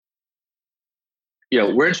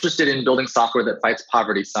we're interested in building software that fights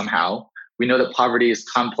poverty somehow. We know that poverty is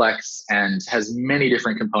complex and has many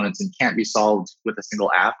different components and can't be solved with a single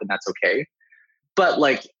app, and that's okay. But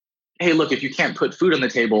hey, look, if you can't put food on the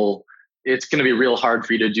table, it's going to be real hard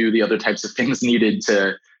for you to do the other types of things needed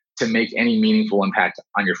to make any meaningful impact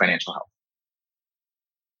on your financial health.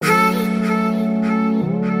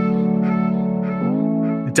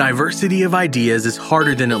 Diversity of ideas is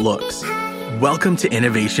harder than it looks. Welcome to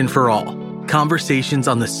Innovation for All, conversations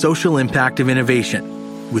on the social impact of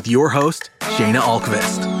innovation with your host, Shayna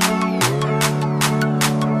Ahlqvist.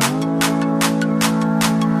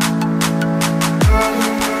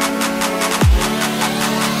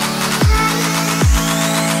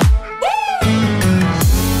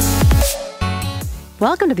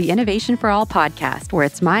 Welcome to the Innovation for All podcast, where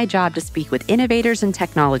it's my job to speak with innovators and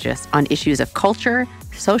technologists on issues of culture,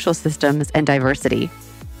 social systems, and diversity.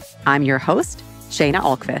 I'm your host, Shayna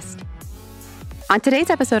Ahlqvist. On today's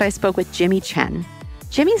episode, I spoke with Jimmy Chen.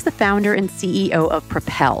 Jimmy's the founder and CEO of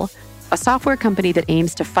Propel, a software company that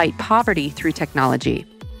aims to fight poverty through technology.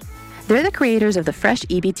 They're the creators of the Fresh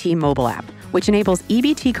EBT mobile app, which enables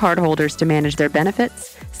EBT cardholders to manage their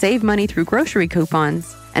benefits, save money through grocery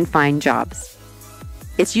coupons, and find jobs.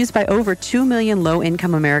 It's used by over 2 million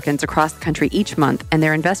low-income Americans across the country each month, and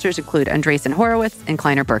their investors include Andreessen Horowitz and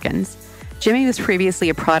Kleiner Perkins. Jimmy was previously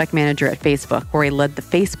a product manager at Facebook, where he led the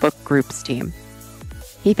Facebook Groups team.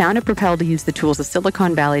 He founded Propel to use the tools of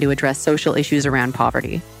Silicon Valley to address social issues around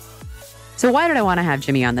poverty. So why did I want to have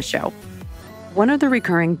Jimmy on the show? One of the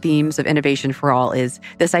recurring themes of Innovation for All is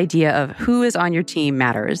this idea of who is on your team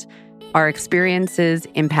matters. Our experiences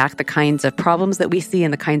impact the kinds of problems that we see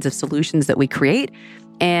and the kinds of solutions that we create.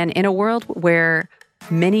 And in a world where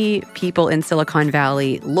many people in Silicon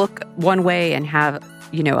Valley look one way and have,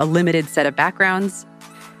 a limited set of backgrounds,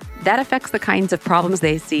 that affects the kinds of problems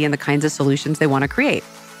they see and the kinds of solutions they want to create.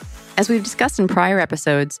 As we've discussed in prior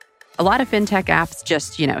episodes, a lot of fintech apps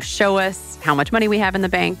just, show us how much money we have in the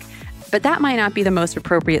bank, but that might not be the most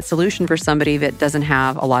appropriate solution for somebody that doesn't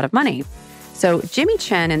have a lot of money. So Jimmy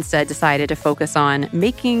Chen instead decided to focus on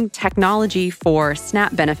making technology for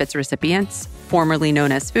SNAP benefits recipients, formerly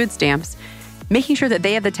known as food stamps, making sure that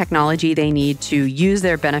they have the technology they need to use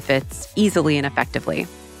their benefits easily and effectively.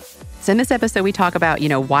 So in this episode, we talk about,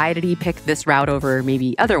 why did he pick this route over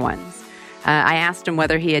maybe other ones? I asked him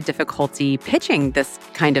whether he had difficulty pitching this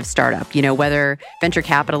kind of startup, whether venture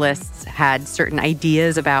capitalists had certain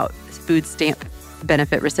ideas about food stamp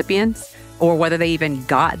benefit recipients, or whether they even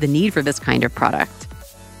got the need for this kind of product.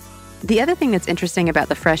 The other thing that's interesting about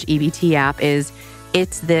the Fresh EBT app is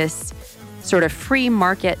it's this sort of free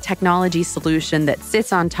market technology solution that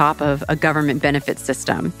sits on top of a government benefit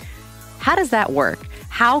system. How does that work?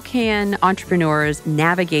 How can entrepreneurs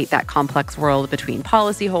navigate that complex world between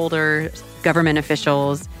policyholders, government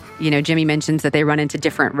officials? Jimmy mentions that they run into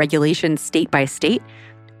different regulations state by state.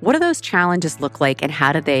 What do those challenges look like, and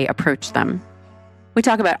how do they approach them? We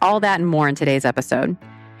talk about all that and more in today's episode.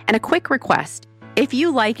 And a quick request. If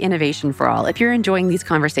you like Innovation for All, if you're enjoying these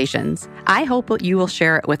conversations, I hope that you will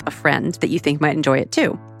share it with a friend that you think might enjoy it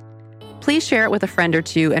too. Please share it with a friend or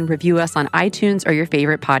two and review us on iTunes or your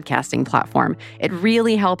favorite podcasting platform. It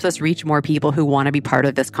really helps us reach more people who want to be part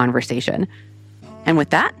of this conversation. And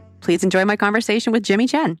with that, please enjoy my conversation with Jimmy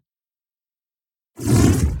Chen.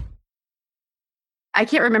 I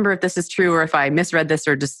can't remember if this is true or if I misread this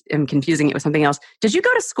or just am confusing it with something else. Did you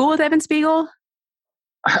go to school with Evan Spiegel?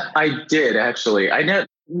 I did, actually.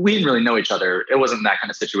 We didn't really know each other. It wasn't that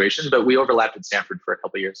kind of situation, but we overlapped at Stanford for a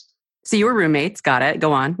couple of years. So you were roommates. Got it.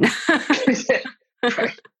 Go on.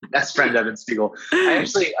 Right. Best friend, Evan Spiegel. I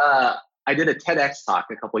did a TEDx talk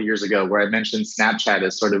a couple of years ago where I mentioned Snapchat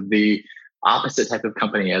as sort of the opposite type of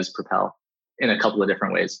company as Propel in a couple of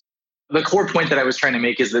different ways. The core point that I was trying to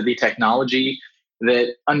make is that the technology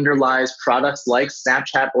that underlies products like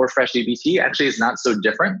Snapchat or Fresh EBT actually is not so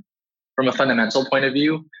different from a fundamental point of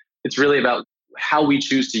view. It's really about how we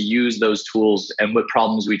choose to use those tools and what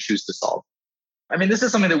problems we choose to solve. I mean, this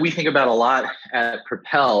is something that we think about a lot at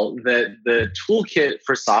Propel, that the toolkit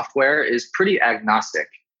for software is pretty agnostic.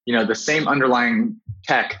 The same underlying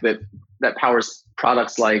tech that powers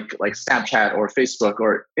products like Snapchat or Facebook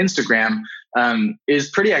or Instagram is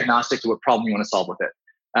pretty agnostic to what problem you want to solve with it.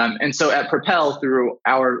 And so at Propel, through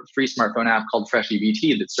our free smartphone app called Fresh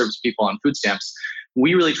EBT that serves people on food stamps,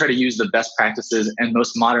 we really try to use the best practices and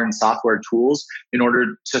most modern software tools in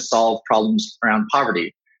order to solve problems around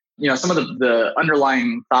poverty. Some of the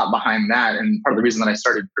underlying thought behind that, and part of the reason that I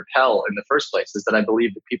started Propel in the first place, is that I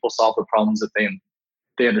believe that people solve the problems that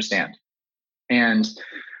they understand. And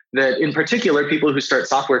that in particular, people who start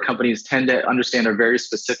software companies tend to understand a very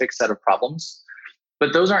specific set of problems.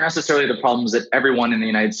 But those aren't necessarily the problems that everyone in the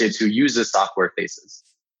United States who uses software faces.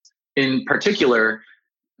 In particular,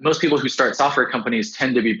 most people who start software companies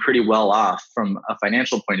tend to be pretty well off from a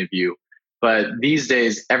financial point of view. But these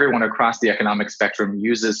days, everyone across the economic spectrum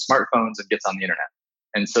uses smartphones and gets on the internet.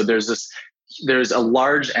 And so there's a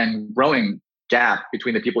large and growing gap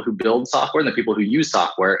between the people who build software and the people who use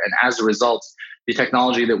software. And as a result, the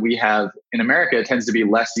technology that we have in America tends to be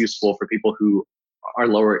less useful for people who are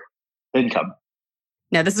lower income.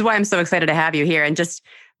 Now, this is why I'm so excited to have you here. And just,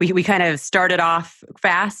 we kind of started off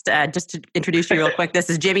fast. Just to introduce you real quick, this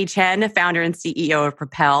is Jimmy Chen, founder and CEO of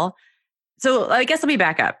Propel. So I guess let me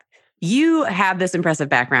back up. You have this impressive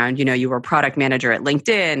background. You were product manager at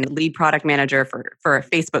LinkedIn, lead product manager for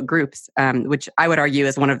Facebook groups, which I would argue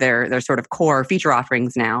is one of their sort of core feature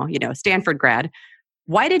offerings now, Stanford grad.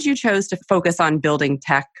 Why did you choose to focus on building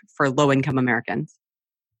tech for low-income Americans?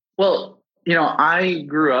 Well, I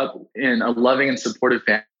grew up in a loving and supportive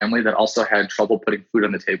family that also had trouble putting food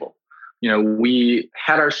on the table. We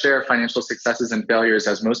had our share of financial successes and failures,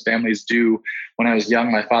 as most families do. When I was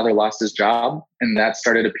young, my father lost his job, and that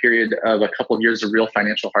started a period of a couple of years of real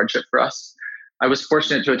financial hardship for us. I was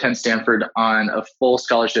fortunate to attend Stanford on a full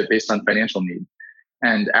scholarship based on financial need.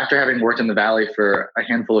 And after having worked in the Valley for a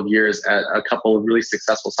handful of years at a couple of really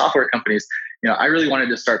successful software companies, I really wanted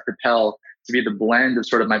to start Propel to be the blend of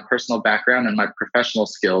sort of my personal background and my professional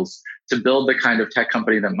skills to build the kind of tech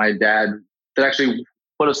company that actually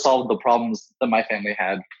would have solved the problems that my family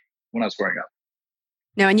had when I was growing up.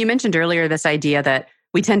 Now, and you mentioned earlier this idea that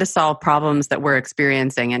we tend to solve problems that we're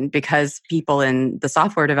experiencing. And because people in the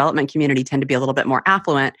software development community tend to be a little bit more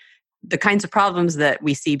affluent, the kinds of problems that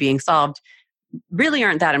we see being solved really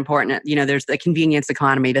aren't that important. There's the convenience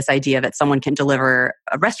economy, this idea that someone can deliver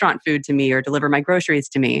a restaurant food to me or deliver my groceries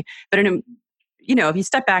to me. But if you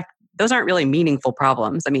step back, those aren't really meaningful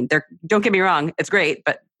problems. I mean, don't get me wrong, it's great,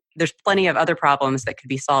 but there's plenty of other problems that could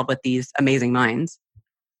be solved with these amazing minds.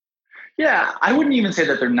 Yeah, I wouldn't even say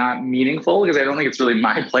that they're not meaningful, because I don't think it's really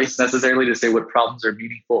my place necessarily to say what problems are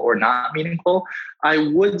meaningful or not meaningful. I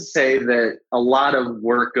would say that a lot of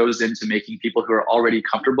work goes into making people who are already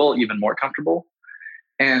comfortable even more comfortable,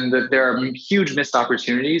 and that there are huge missed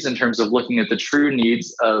opportunities in terms of looking at the true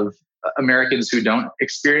needs of Americans who don't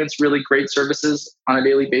experience really great services on a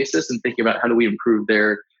daily basis and thinking about how do we improve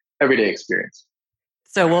their everyday experience.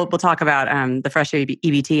 So we'll talk about the Fresh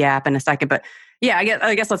EBT app in a second, but yeah,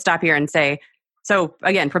 I guess let's stop here and say, so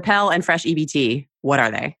again, Propel and Fresh EBT, what are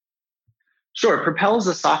they? Sure. Propel is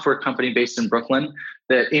a software company based in Brooklyn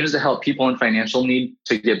that aims to help people in financial need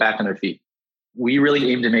to get back on their feet. We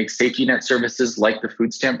really aim to make safety net services like the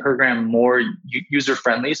food stamp program more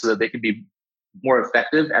user-friendly so that they can be more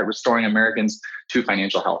effective at restoring Americans to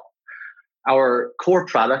financial health. Our core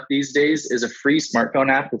product these days is a free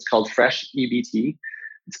smartphone app that's called Fresh EBT.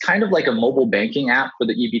 It's kind of like a mobile banking app for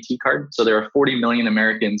the EBT card. So there are 40 million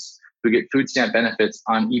Americans who get food stamp benefits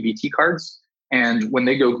on EBT cards. And when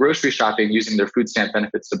they go grocery shopping using their food stamp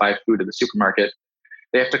benefits to buy food at the supermarket,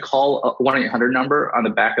 they have to call a 1-800 number on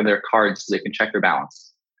the back of their card so they can check their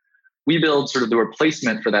balance. We build sort of the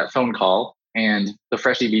replacement for that phone call. And the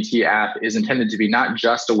Fresh EBT app is intended to be not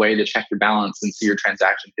just a way to check your balance and see your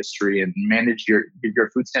transaction history and manage your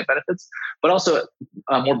food stamp benefits, but also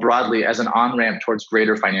more broadly as an on-ramp towards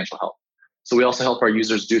greater financial health. So we also help our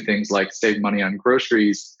users do things like save money on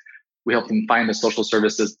groceries. We help them find the social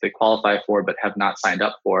services they qualify for but have not signed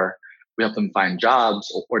up for. We help them find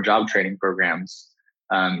jobs or job training programs,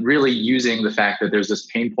 really using the fact that there's this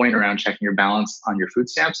pain point around checking your balance on your food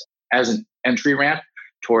stamps as an entry ramp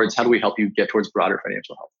towards how do we help you get towards broader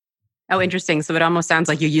financial health. Oh, interesting. So it almost sounds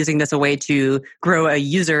like you're using this a way to grow a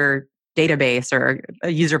user database or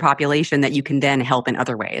a user population that you can then help in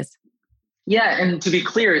other ways. Yeah, and to be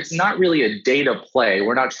clear, it's not really a data play.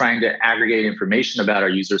 We're not trying to aggregate information about our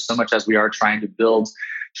users so much as we are trying to build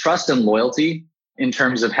trust and loyalty in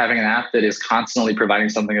terms of having an app that is constantly providing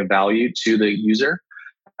something of value to the user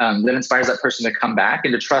that inspires that person to come back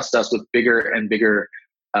and to trust us with bigger and bigger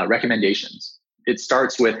recommendations. It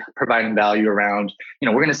starts with providing value around,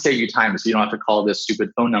 we're going to save you time so you don't have to call this stupid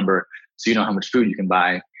phone number so you know how much food you can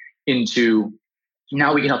buy, into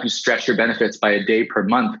now we can help you stretch your benefits by a day per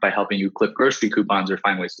month by helping you clip grocery coupons or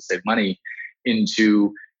find ways to save money,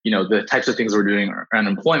 into, the types of things we're doing around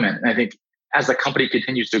employment. And I think as the company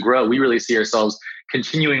continues to grow, we really see ourselves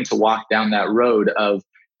continuing to walk down that road of,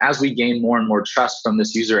 as we gain more and more trust from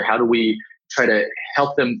this user, how do we try to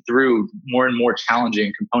help them through more and more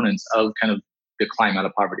challenging components of kind of the climb out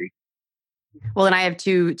of poverty. Well, and I have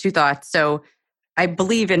two thoughts. So I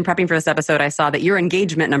believe in prepping for this episode, I saw that your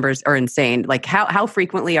engagement numbers are insane. Like how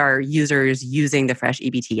frequently are users using the Fresh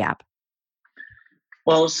EBT app?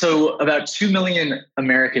 Well, so about 2 million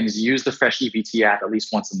Americans use the Fresh EBT app at least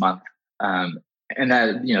once a month. And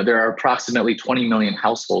that, there are approximately 20 million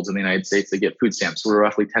households in the United States that get food stamps. So we're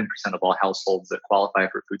roughly 10% of all households that qualify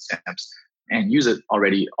for food stamps and use it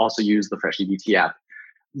already, also use the Fresh EBT app.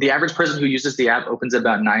 The average person who uses the app opens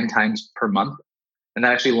about 9 times per month. And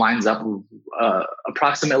that actually lines up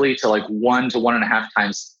approximately to like 1 to 1.5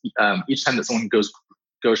 times each time that someone goes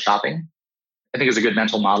shopping. I think it's a good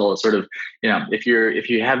mental model. It's sort of, if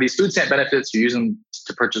you have these food stamp benefits, you use them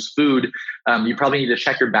to purchase food, you probably need to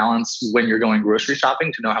check your balance when you're going grocery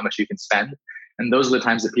shopping to know how much you can spend. And those are the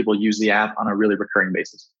times that people use the app on a really recurring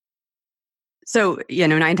basis. So,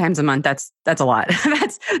 9 times a month, that's a lot.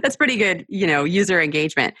 that's pretty good, user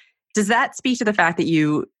engagement. Does that speak to the fact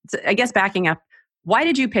that I guess backing up, why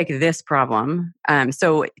did you pick this problem?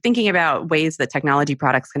 So thinking about ways that technology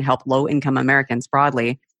products can help low-income Americans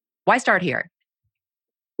broadly, why start here?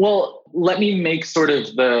 Well, let me make sort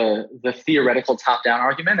of the theoretical top-down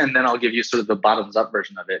argument, and then I'll give you sort of the bottoms-up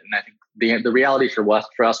version of it. And I think the reality for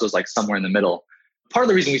us was like somewhere in the middle. Part of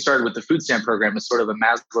the reason we started with the food stamp program is sort of a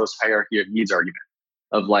Maslow's hierarchy of needs argument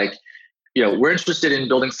of like, we're interested in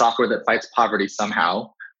building software that fights poverty somehow.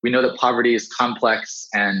 We know that poverty is complex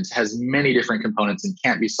and has many different components and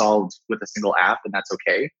can't be solved with a single app, and that's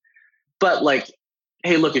okay. But like,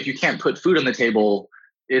 hey, look, if you can't put food on the table,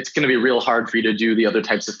 it's going to be real hard for you to do the other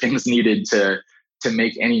types of things needed to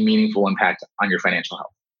make any meaningful impact on your financial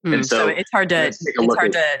health. And so it's hard to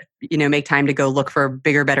make time to go look for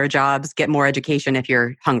bigger, better jobs, get more education if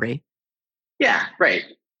you're hungry. Yeah, right.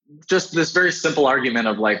 Just this very simple argument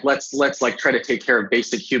of like, let's like try to take care of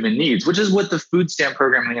basic human needs, which is what the food stamp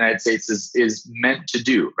program in the United States is meant to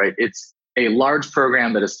do, right? It's a large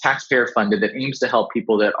program that is taxpayer funded that aims to help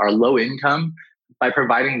people that are low income by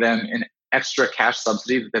providing them an extra cash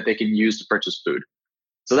subsidy that they can use to purchase food.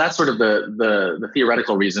 So that's sort of the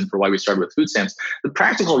theoretical reason for why we started with food stamps. The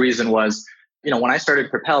practical reason was, when I started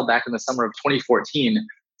Propel back in the summer of 2014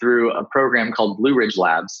 through a program called Blue Ridge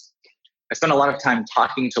Labs, I spent a lot of time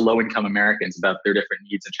talking to low-income Americans about their different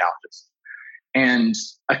needs and challenges. And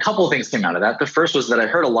a couple of things came out of that. The first was that I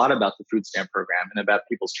heard a lot about the food stamp program and about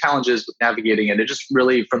people's challenges with navigating it. It just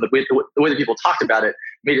really, from the way that people talked about it,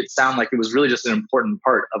 made it sound like it was really just an important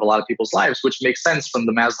part of a lot of people's lives, which makes sense from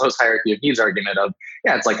the Maslow's hierarchy of needs argument of,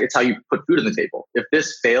 it's how you put food on the table. If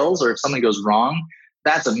this fails or if something goes wrong,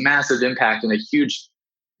 that's a massive impact and a huge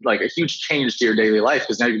change to your daily life,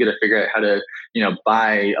 because now you've got to figure out how to,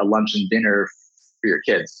 buy a lunch and dinner for your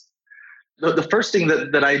kids. The first thing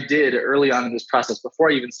that I did early on in this process, before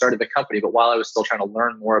I even started the company, but while I was still trying to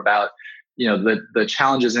learn more about, the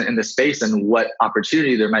challenges in the space and what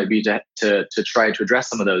opportunity there might be to try to address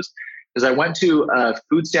some of those, is I went to a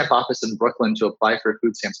food stamp office in Brooklyn to apply for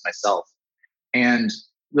food stamps myself. And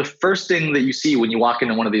the first thing that you see when you walk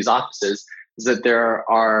into one of these offices is that there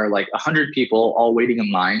are like 100 people all waiting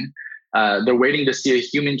in line. They're waiting to see a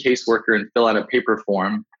human caseworker and fill out a paper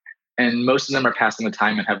form. And most of them are passing the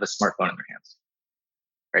time and have a smartphone in their hands,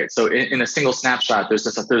 right? So in a single snapshot, there's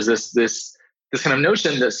this kind of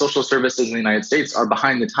notion that social services in the United States are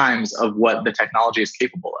behind the times of what the technology is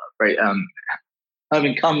capable of, right?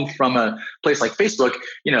 Having come from a place like Facebook,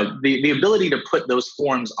 the ability to put those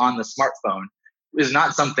forms on the smartphone is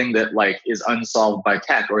not something that like is unsolved by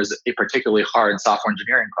tech or is a particularly hard software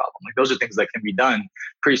engineering problem. Like those are things that can be done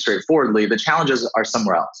pretty straightforwardly. The challenges are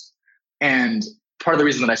somewhere else. And part of the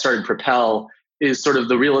reason that I started Propel is sort of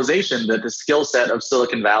the realization that the skill set of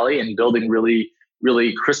Silicon Valley and building really,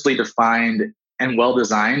 really crisply defined and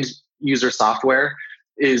well-designed user software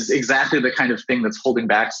is exactly the kind of thing that's holding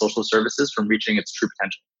back social services from reaching its true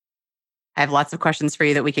potential. I have lots of questions for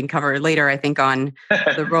you that we can cover later, I think, on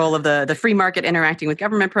the role of the free market interacting with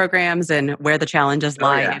government programs and where the challenges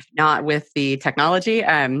lie, if not with the technology.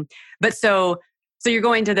 But so you're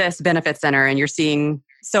going to this benefit center and you're seeing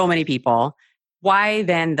so many people. Why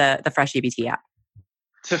then the Fresh EBT app?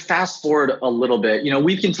 To fast forward a little bit,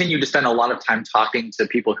 we've continued to spend a lot of time talking to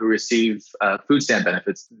people who receive food stamp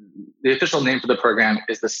benefits. The official name for the program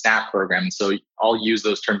is the SNAP program. So I'll use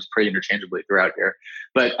those terms pretty interchangeably throughout here.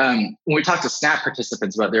 But when we talk to SNAP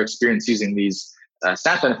participants about their experience using these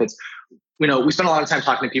SNAP benefits, we spend a lot of time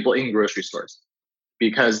talking to people in grocery stores,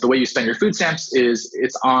 because the way you spend your food stamps is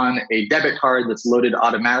it's on a debit card that's loaded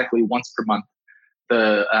automatically once per month.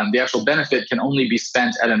 The actual benefit can only be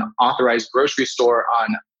spent at an authorized grocery store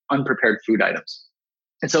on unprepared food items.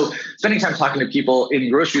 And so spending time talking to people in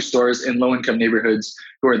grocery stores in low-income neighborhoods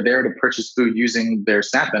who are there to purchase food using their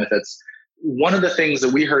SNAP benefits, one of the things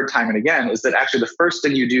that we heard time and again is that actually the first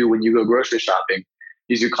thing you do when you go grocery shopping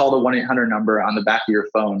is you call the 1-800 number on the back of your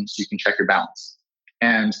phone so you can check your balance.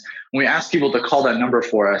 And when we asked people to call that number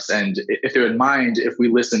for us, and if they would mind if we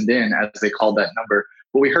listened in as they called that number,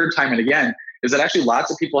 what we heard time and again is that actually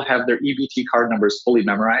lots of people have their EBT card numbers fully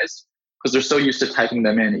memorized because they're so used to typing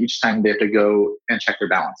them in each time they have to go and check their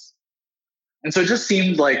balance. And so it just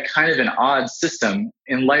seemed like kind of an odd system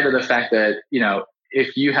in light of the fact that,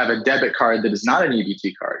 if you have a debit card that is not an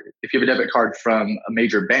EBT card, if you have a debit card from a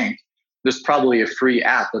major bank, there's probably a free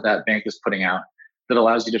app that bank is putting out that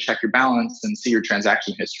allows you to check your balance and see your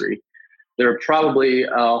transaction history. There are probably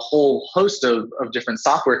a whole host of different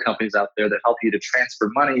software companies out there that help you to transfer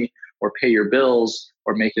money or pay your bills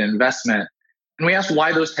or make an investment. And we asked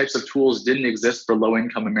why those types of tools didn't exist for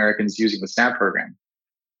low-income Americans using the SNAP program.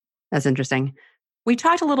 That's interesting. We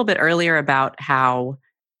talked a little bit earlier about how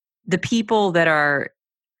the people that are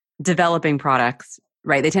developing products,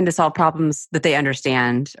 right, they tend to solve problems that they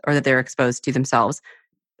understand or that they're exposed to themselves.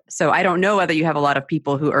 So I don't know whether you have a lot of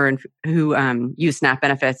people who use SNAP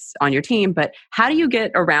benefits on your team, but how do you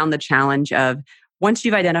get around the challenge of, once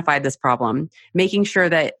you've identified this problem, making sure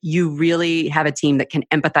that you really have a team that can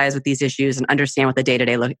empathize with these issues and understand what the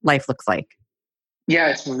day-to-day life looks like? Yeah,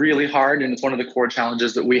 it's really hard, and it's one of the core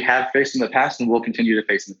challenges that we have faced in the past and will continue to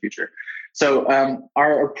face in the future. So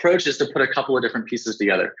our approach is to put a couple of different pieces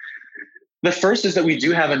together. The first is that we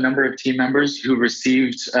do have a number of team members who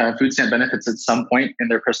received food stamp benefits at some point in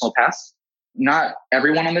their personal past. Not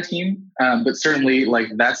everyone on the team, but certainly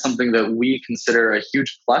that's something that we consider a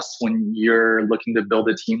huge plus when you're looking to build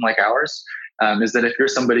a team like ours, is that if you're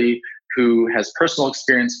somebody who has personal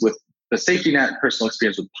experience with the safety net, personal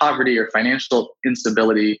experience with poverty or financial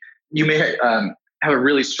instability, you may have a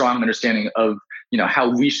really strong understanding of how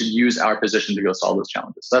we should use our position to go solve those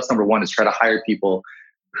challenges. So that's number one, is try to hire people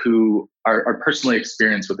who are personally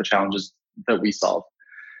experienced with the challenges that we solve.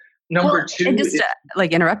 Number two, and just to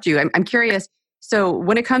interrupt you, I'm curious. So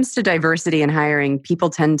when it comes to diversity and hiring, people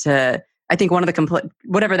tend to, I think one of the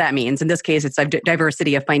whatever that means. In this case, it's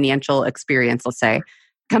diversity of financial experience. Let's say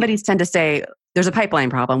companies tend to say there's a pipeline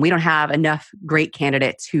problem. We don't have enough great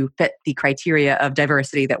candidates who fit the criteria of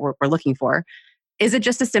diversity that we're looking for. Is it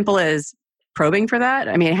just as simple as probing for that?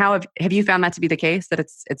 I mean, how have you found that to be the case, that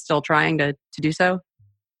it's still trying to do so?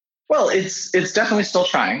 Well, it's definitely still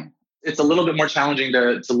trying. It's a little bit more challenging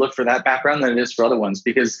to look for that background than it is for other ones,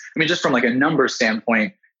 because just from a number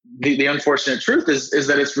standpoint, the unfortunate truth is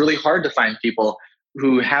that it's really hard to find people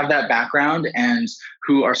who have that background and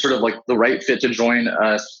who are sort of the right fit to join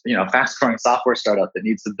a fast growing software startup that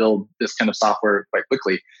needs to build this kind of software quite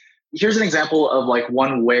quickly. Here's an example of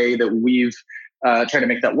one way that we've tried to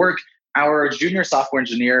make that work. Our junior software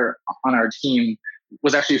engineer on our team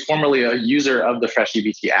was actually formerly a user of the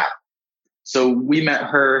FreshEBT app. So we met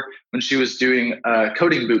her when she was doing a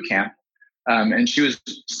coding boot camp, and she was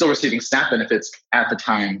still receiving SNAP benefits at the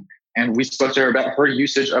time. And we spoke to her about her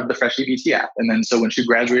usage of the FreshEBT app. And then so when she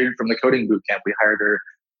graduated from the coding boot camp, we hired her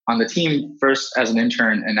on the team first as an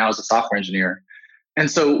intern and now as a software engineer. And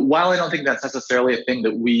so while I don't think that's necessarily a thing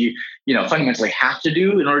that we, fundamentally have to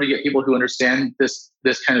do in order to get people who understand this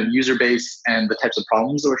kind of user base and the types of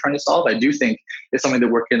problems that we're trying to solve, I do think it's something that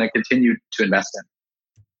we're going to continue to invest in.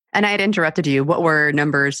 And I had interrupted you. What were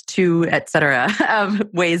numbers 2, et cetera, of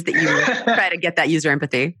ways that you try to get that user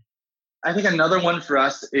empathy? I think another one for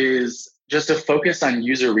us is just to focus on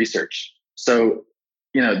user research. So,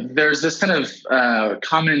 there's this kind of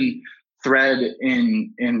common thread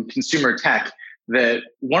in consumer tech that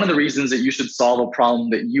one of the reasons that you should solve a problem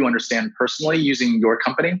that you understand personally using your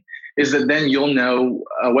company is that then you'll know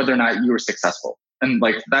whether or not you were successful. And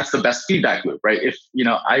that's the best feedback loop, right? If,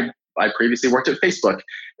 I previously worked at Facebook.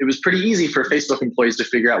 It was pretty easy for Facebook employees to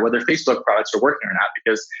figure out whether Facebook products are working or not,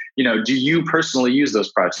 because, do you personally use those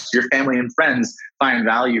products? Do your family and friends find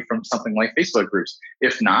value from something like Facebook groups?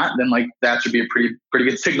 If not, then that should be a pretty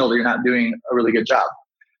good signal that you're not doing a really good job.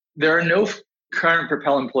 There are no current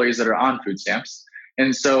Propel employees that are on food stamps.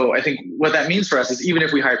 And so I think what that means for us is, even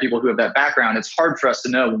if we hire people who have that background, it's hard for us to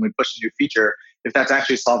know when we push a new feature if that's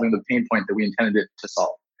actually solving the pain point that we intended it to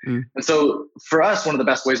solve. And so for us, one of the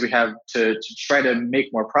best ways we have to try to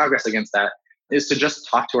make more progress against that is to just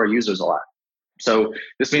talk to our users a lot. So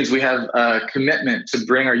this means we have a commitment to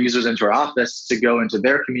bring our users into our office, to go into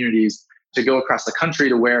their communities, to go across the country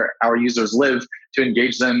to where our users live, to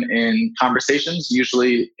engage them in conversations,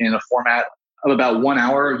 usually in a format of about 1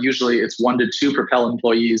 hour. Usually it's 1 to 2 Propel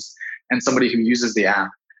employees and somebody who uses the app.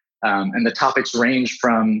 And the topics range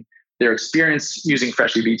from their experience using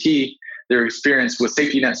FreshEBT, their experience with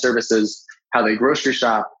safety net services, how they grocery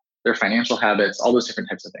shop, their financial habits, all those different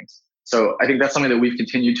types of things. So I think that's something that we've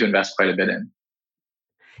continued to invest quite a bit in.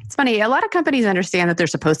 It's funny. A lot of companies understand that they're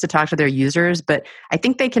supposed to talk to their users, but I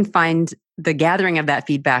think they can find the gathering of that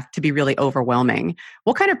feedback to be really overwhelming.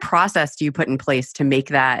 What kind of process do you put in place to make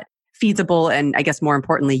that feasible and, I guess more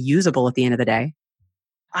importantly, usable at the end of the day?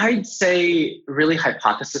 I'd say really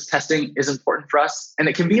hypothesis testing is important for us, and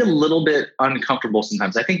it can be a little bit uncomfortable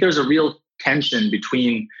sometimes. I think there's a real tension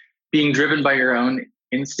between being driven by your own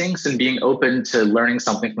instincts and being open to learning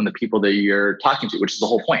something from the people that you're talking to, which is the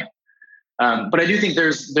whole point. But I do think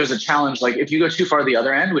there's a challenge. Like if you go too far the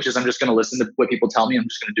other end, which is I'm just going to listen to what people tell me, I'm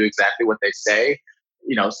just going to do exactly what they say.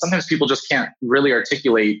 Sometimes people just can't really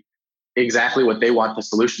articulate exactly what they want the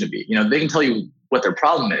solution to be. They can tell you what their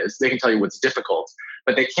problem is, they can tell you what's difficult,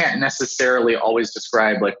 but they can't necessarily always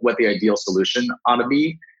describe like what the ideal solution ought to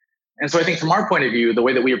be. And so I think from our point of view, the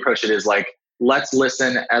way that we approach it is like, let's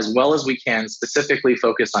listen as well as we can, specifically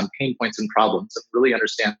focus on pain points and problems and really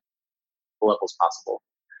understand the levels possible.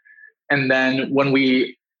 And then when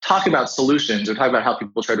we talk about solutions or talk about how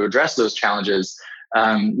people try to address those challenges,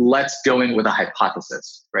 let's go in with a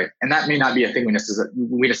hypothesis, right? And that may not be a thing we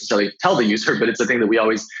necessarily tell the user, but it's a thing that we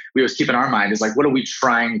always keep in our mind is like, what are we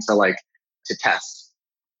trying to test?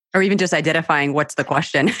 Or even just identifying what's the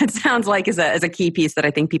question. It sounds like is a key piece that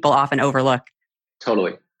I think people often overlook.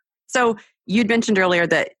 Totally. So you'd mentioned earlier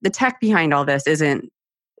that the tech behind all this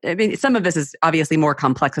some of this is obviously more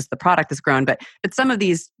complex as the product has grown, but some of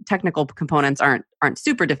these technical components aren't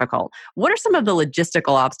super difficult. What are some of the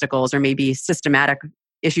logistical obstacles or maybe systematic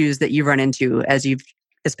issues that you've run into as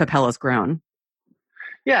Propel has grown?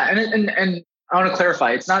 Yeah, and I want to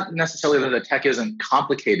clarify, it's not necessarily that the tech isn't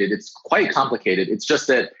complicated. It's quite complicated. It's just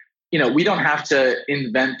that, we don't have to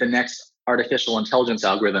invent the next artificial intelligence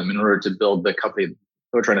algorithm in order to build the company that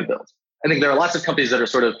we're trying to build. I think there are lots of companies that are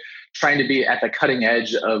sort of trying to be at the cutting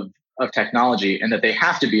edge of technology and that they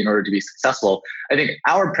have to be in order to be successful. I think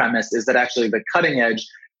our premise is that actually the cutting edge,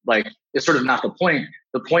 is sort of not the point.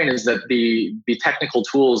 The point is that the technical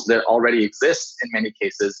tools that already exist in many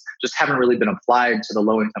cases just haven't really been applied to the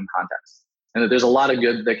low income context. And that there's a lot of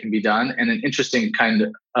good that can be done and an interesting kind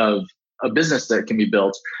of a business that can be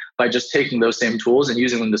built by just taking those same tools and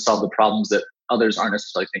using them to solve the problems that others aren't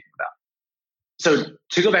necessarily thinking about. So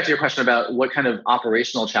to go back to your question about what kind of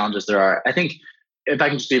operational challenges there are, I think if I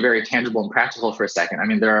can just be very tangible and practical for a second, I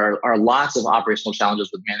mean, there are lots of operational challenges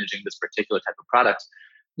with managing this particular type of product.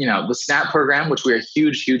 The SNAP program, which we are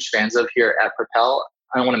huge fans of here at Propel,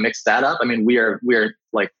 I don't want to mix that up. I mean, we are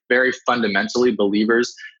like very fundamentally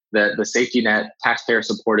believers that the safety net, taxpayer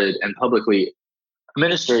supported and publicly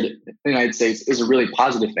administered in the United States is a really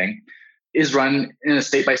positive thing, is run in a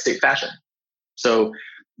state-by-state fashion. So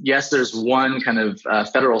yes, there's one kind of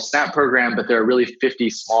federal SNAP program, but there are really 50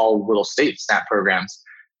 small little state SNAP programs,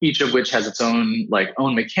 each of which has its own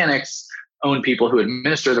mechanics, own people who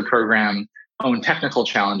administer the program, own technical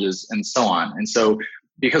challenges, and so on. And so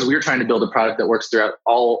because we're trying to build a product that works throughout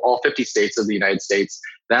all 50 states of the United States,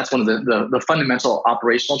 that's one of the fundamental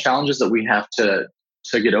operational challenges that we have to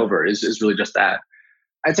get over is really just that.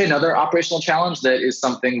 I'd say another operational challenge that is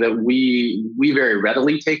something that we very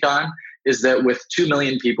readily take on is that with 2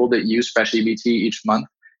 million people that use FreshEBT each month,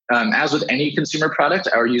 as with any consumer product,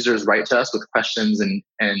 our users write to us with questions and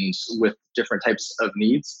with different types of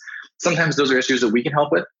needs. Sometimes those are issues that we can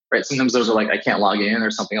help with, right? Sometimes those are like, I can't log in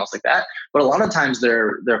or something else like that. But a lot of times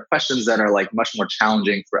they're questions that are like much more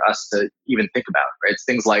challenging for us to even think about, right? It's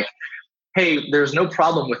things like, hey, there's no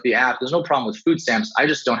problem with the app. There's no problem with food stamps. I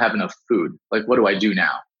just don't have enough food. Like, what do I do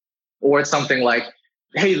now? Or it's something like,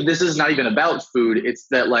 hey, this is not even about food. It's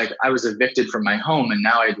that like I was evicted from my home and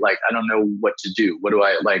now I don't know what to do. Where do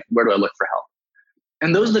I look for help?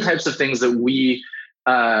 And those are the types of things that we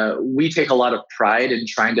take a lot of pride in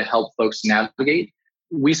trying to help folks navigate.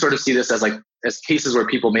 We sort of see this as cases where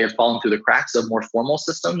people may have fallen through the cracks of more formal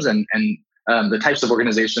systems and the types of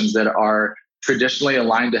organizations that are traditionally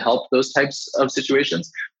aligned to help those types of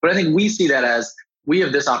situations. But I think we see that as we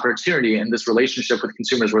have this opportunity and this relationship with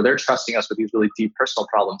consumers where they're trusting us with these really deep personal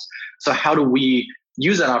problems. So how do we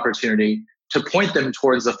use that opportunity to point them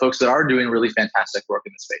towards the folks that are doing really fantastic work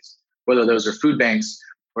in the space, whether those are food banks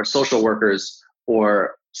or social workers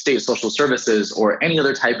or state social services or any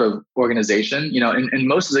other type of organization. In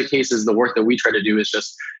most of the cases, the work that we try to do is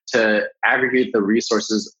just to aggregate the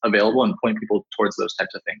resources available and point people towards those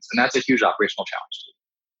types of things. And that's a huge operational challenge too.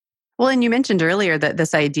 Well, and you mentioned earlier that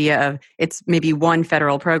this idea of it's maybe one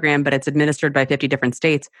federal program, but it's administered by 50 different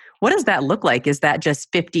states. What does that look like? Is that just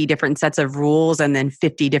 50 different sets of rules and then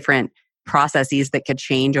 50 different processes that could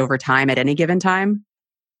change over time at any given time?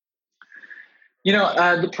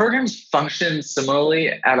 The programs function similarly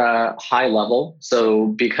at a high level. So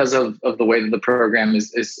because of the way that the program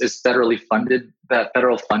is federally funded, that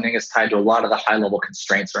federal funding is tied to a lot of the high level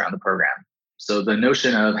constraints around the program. So the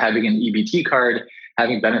notion of having an EBT card,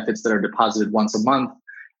 having benefits that are deposited once a month,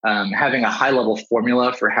 having a high level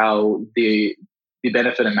formula for how the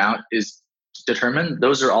benefit amount is determined,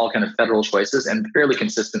 those are all kind of federal choices and fairly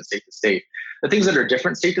consistent state to state. The things that are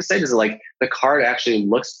different state to state is like the card actually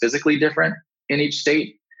looks physically different in each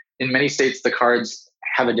state. In many states, the cards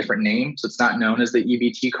have a different name. So it's not known as the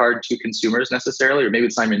EBT card to consumers necessarily, or maybe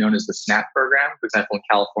it's not even known as the SNAP program. For example, in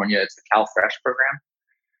California, it's the CalFresh program.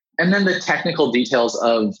 And then the technical details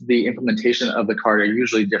of the implementation of the card are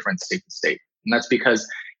usually different state to state. And that's because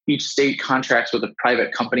each state contracts with a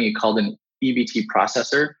private company called an EBT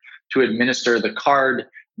processor to administer the card,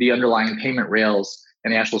 the underlying payment rails,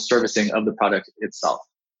 and the actual servicing of the product itself.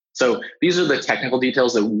 So these are the technical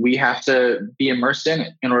details that we have to be immersed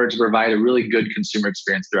in order to provide a really good consumer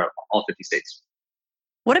experience throughout all 50 states.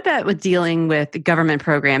 What about with dealing with government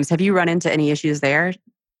programs? Have you run into any issues there?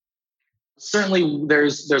 Certainly,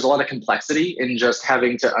 there's a lot of complexity in just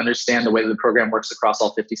having to understand the way that the program works across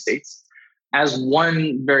all 50 states. As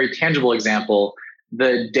one very tangible example,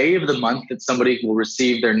 the day of the month that somebody will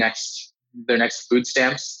receive their next food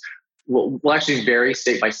stamps will actually vary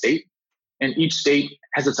state by state. And each state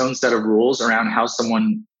has its own set of rules around how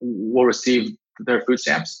someone will receive their food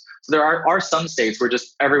stamps. So there are some states where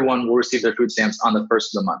just everyone will receive their food stamps on the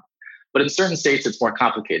first of the month. But in certain states, it's more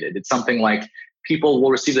complicated. It's something like people will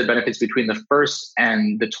receive their benefits between the 1st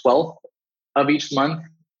and the 12th of each month.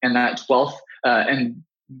 And that 12th and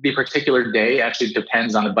the particular day actually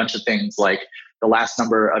depends on a bunch of things like the last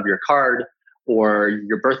number of your card or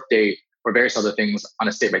your birth date or various other things on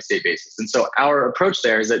a state-by-state basis. And so our approach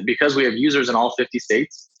there is that because we have users in all 50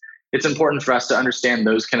 states, it's important for us to understand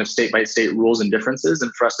those kind of state-by-state rules and differences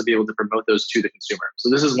and for us to be able to promote those to the consumer.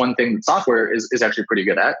 So this is one thing that software is actually pretty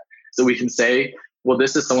good at. So we can say, well,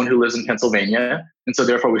 this is someone who lives in Pennsylvania, and so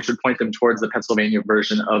therefore we should point them towards the Pennsylvania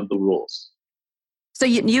version of the rules. So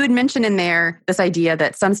you had mentioned in there this idea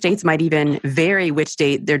that some states might even vary which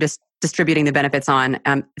date they're just distributing the benefits on.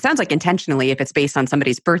 It sounds like intentionally if it's based on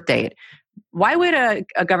somebody's birth date. Why would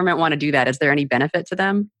a government want to do that? Is there any benefit to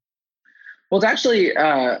them? Well, it's actually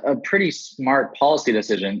a pretty smart policy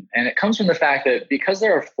decision. And it comes from the fact that because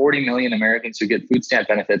there are 40 million Americans who get food stamp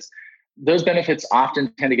benefits, those benefits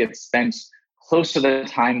often tend to get spent close to the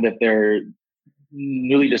time that they're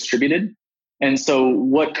newly distributed. And so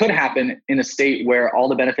what could happen in a state where all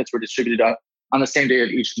the benefits were distributed on the same day of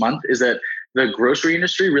each month is that the grocery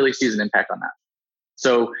industry really sees an impact on that.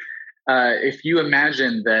 So if you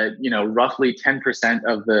imagine that, roughly 10%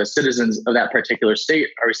 of the citizens of that particular state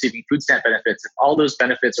are receiving food stamp benefits, if all those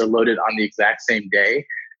benefits are loaded on the exact same day,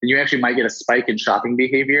 then you actually might get a spike in shopping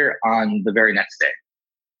behavior on the very next day.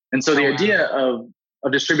 And so the idea of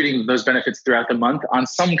distributing those benefits throughout the month on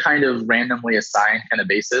some kind of randomly assigned kind of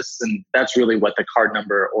basis, and that's really what the card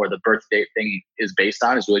number or the birth date thing is based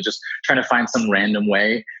on, is really just trying to find some random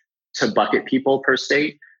way to bucket people per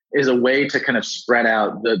state, is a way to kind of spread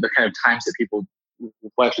out the kind of times that people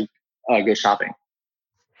will actually go shopping.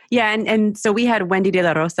 Yeah, and so we had Wendy De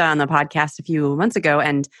La Rosa on the podcast a few months ago,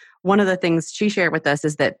 and one of the things she shared with us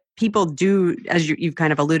is that people do, as you've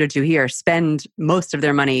kind of alluded to here, spend most of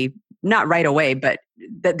their money, not right away, but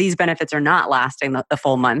that these benefits are not lasting the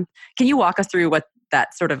full month. Can you walk us through what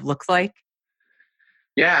that sort of looks like?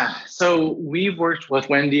 Yeah, so we've worked with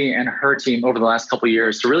Wendy and her team over the last couple of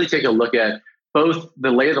years to really take a look at both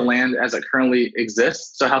the lay of the land as it currently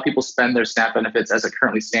exists, so how people spend their SNAP benefits as it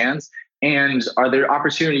currently stands, and are there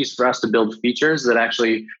opportunities for us to build features that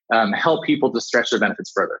actually help people to stretch their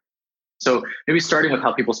benefits further? So maybe starting with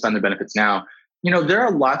how people spend their benefits now. There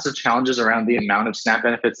are lots of challenges around the amount of SNAP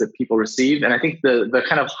benefits that people receive. And I think the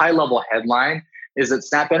kind of high level headline is that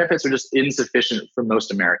SNAP benefits are just insufficient for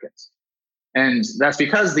most Americans. And that's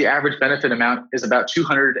because the average benefit amount is about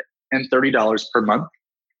 $230 per month.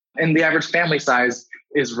 And the average family size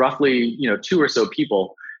is roughly, 2 or so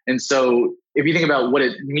people. And so if you think about what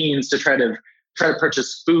it means to try to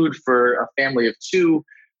purchase food for a family of 2,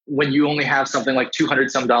 when you only have something like $200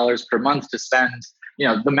 some per month to spend,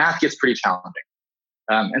 the math gets pretty challenging.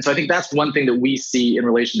 And so I think that's one thing that we see in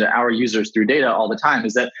relation to our users through data all the time,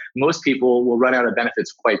 is that most people will run out of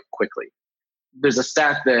benefits quite quickly. There's a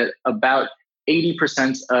stat that about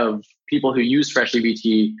 80% of people who use Fresh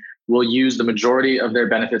EBT will use the majority of their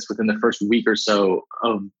benefits within the first week or so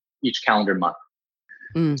of each calendar month.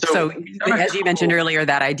 So as you mentioned earlier,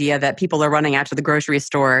 that idea that people are running out to the grocery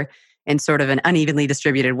store in sort of an unevenly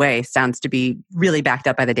distributed way sounds to be really backed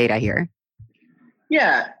up by the data here.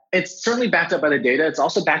 Yeah. It's certainly backed up by the data. It's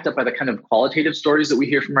also backed up by the kind of qualitative stories that we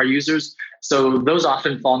hear from our users. So those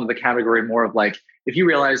often fall into the category more of like, if you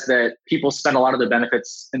realize that people spend a lot of their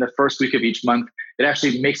benefits in the first week of each month, it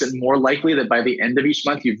actually makes it more likely that by the end of each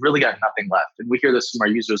month, you've really got nothing left. And we hear this from our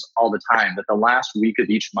users all the time, that the last week of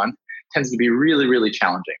each month tends to be really, really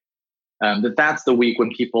challenging. That's the week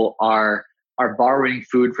when people are borrowing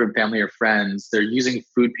food from family or friends. They're using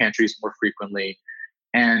food pantries more frequently.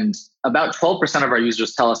 And about 12% of our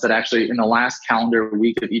users tell us that actually in the last calendar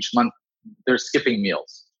week of each month, they're skipping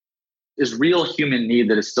meals. There's real human need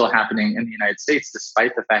that is still happening in the United States,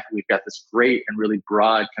 despite the fact that we've got this great and really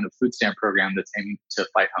broad kind of food stamp program that's aiming to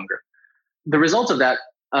fight hunger. The result of that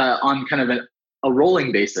on kind of a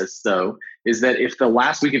rolling basis, though, is that if the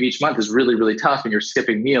last week of each month is really, really tough and you're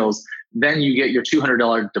skipping meals, then you get your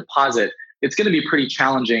 $200 deposit. It's going to be pretty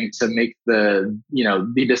challenging to make the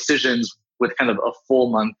decisions with kind of a full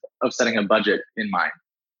month of setting a budget in mind.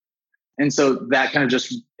 And so that kind of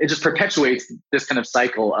just perpetuates this kind of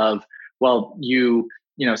cycle of, well, you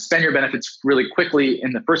spend your benefits really quickly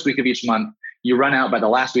in the first week of each month, you run out by the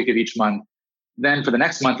last week of each month. Then for the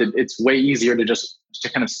next month, it's way easier to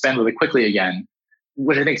kind of spend really quickly again,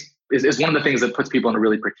 which I think is one of the things that puts people in a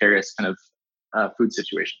really precarious kind of food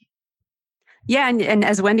situation. Yeah. And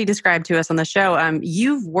as Wendy described to us on the show,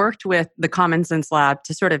 you've worked with the Common Sense Lab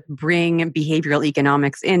to sort of bring behavioral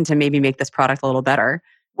economics in to maybe make this product a little better.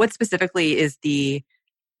 What specifically is the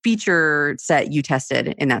feature set you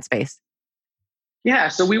tested in that space? Yeah,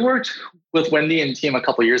 so we worked with Wendy and team a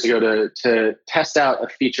couple of years ago to test out a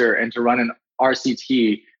feature and to run an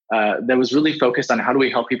RCT that was really focused on how do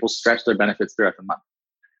we help people stretch their benefits throughout the month.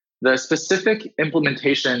 The specific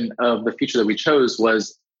implementation of the feature that we chose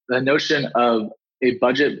was the notion of a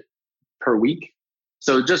budget per week.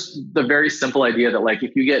 So just the very simple idea that like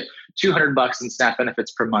if you get $200 in SNAP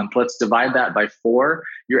benefits per month, let's divide that by 4.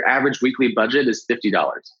 Your average weekly budget is $50.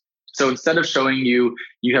 So instead of showing you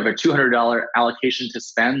have a $200 allocation to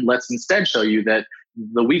spend, let's instead show you that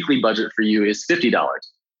the weekly budget for you is $50.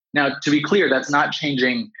 Now, to be clear, that's not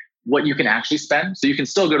changing what you can actually spend. So you can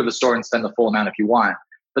still go to the store and spend the full amount if you want.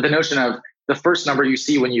 But the notion of the first number you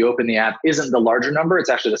see when you open the app isn't the larger number, it's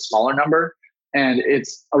actually the smaller number. And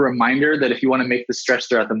it's a reminder that if you want to make the stretch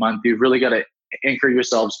throughout the month, you've really got to anchor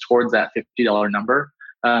yourselves towards that $50 number,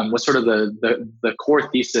 was sort of the core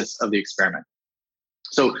thesis of the experiment.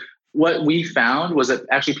 So what we found was that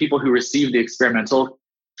actually people who received the experimental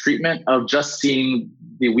treatment of just seeing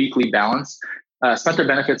the weekly balance spent their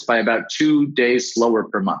benefits by about 2 days slower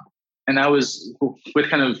per month. And that was with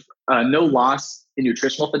kind of no loss in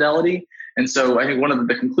nutritional fidelity. And so I think one of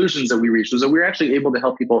the conclusions that we reached was that we were actually able to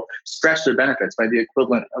help people stretch their benefits by the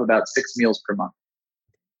equivalent of about 6 meals per month.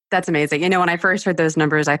 That's amazing. When I first heard those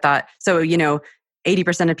numbers, I thought,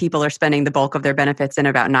 80% of people are spending the bulk of their benefits in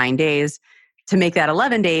about 9 days. To make that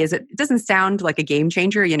 11 days, it doesn't sound like a game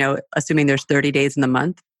changer, assuming there's 30 days in the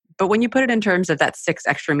month. But when you put it in terms of that 6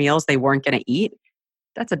 extra meals they weren't going to eat,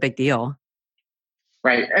 that's a big deal.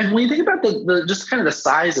 Right. And when you think about the just kind of the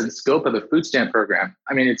size and scope of the food stamp program,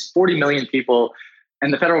 I mean, it's 40 million people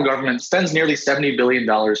and the federal government spends nearly $70 billion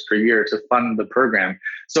per year to fund the program.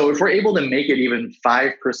 So if we're able to make it even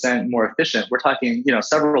 5% more efficient, we're talking,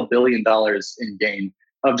 several $1 billion in gain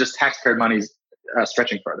of just taxpayer money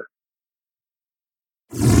stretching further.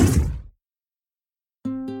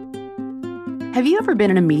 Have you ever been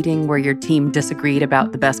in a meeting where your team disagreed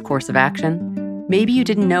about the best course of action? Maybe you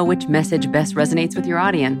didn't know which message best resonates with your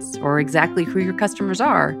audience, or exactly who your customers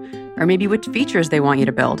are, or maybe which features they want you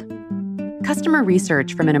to build. Customer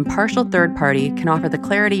research from an impartial third party can offer the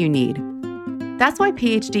clarity you need. That's why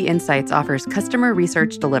PhD Insights offers Customer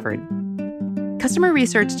Research Delivered. Customer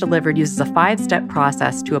Research Delivered uses a 5-step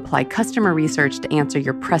process to apply customer research to answer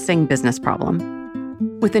your pressing business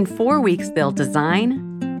problem. Within 4 weeks, they'll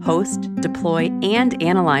design, host, deploy, and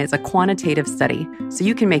analyze a quantitative study so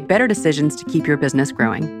you can make better decisions to keep your business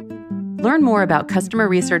growing. Learn more about Customer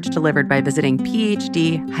Research Delivered by visiting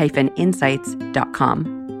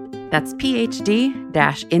phd-insights.com. That's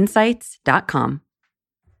phd-insights.com.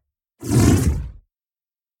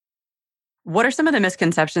 What are some of the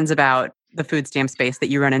misconceptions about the food stamp space that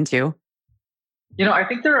you run into? I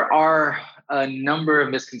think there are a number of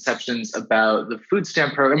misconceptions about the food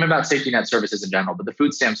stamp program, about safety net services in general, but the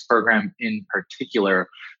food stamps program in particular,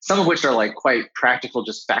 some of which are like quite practical,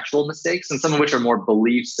 just factual mistakes, and some of which are more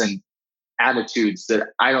beliefs and attitudes that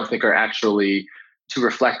I don't think are actually too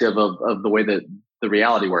reflective of the way that the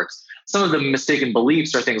reality works. Some of the mistaken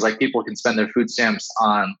beliefs are things like people can spend their food stamps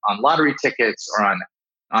on lottery tickets or on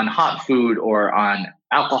hot food or on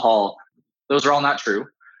alcohol. Those are all not true.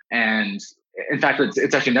 And In fact,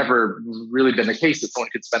 it's actually never really been the case that someone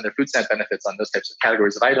could spend their food stamp benefits on those types of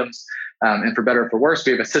categories of items. And for better or for worse,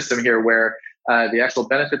 we have a system here where the actual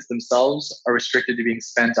benefits themselves are restricted to being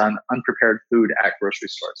spent on unprepared food at grocery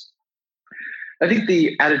stores. I think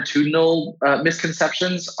the attitudinal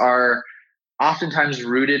misconceptions are oftentimes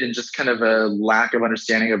rooted in just kind of a lack of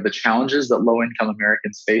understanding of the challenges that low-income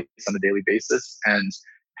Americans face on a daily basis and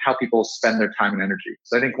how people spend their time and energy.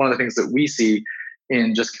 So I think one of the things that we see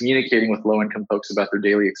in just communicating with low-income folks about their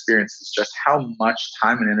daily experience is just how much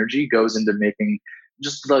time and energy goes into making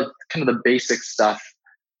just the kind of the basic stuff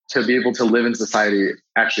to be able to live in society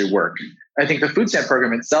actually work. I think the food stamp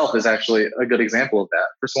program itself is actually a good example of that.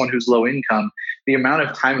 For someone who's low income, the amount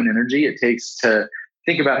of time and energy it takes to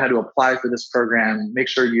think about how to apply for this program, make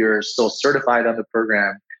sure you're still certified on the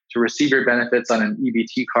program, to receive your benefits on an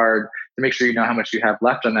EBT card, to make sure you know how much you have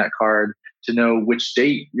left on that card, to know which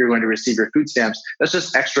date you're going to receive your food stamps. That's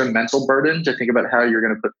just extra mental burden to think about how you're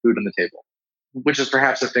going to put food on the table, which is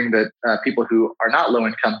perhaps a thing that people who are not low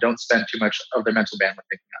income don't spend too much of their mental bandwidth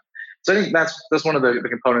thinking on. So I think that's one of the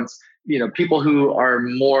components. People who are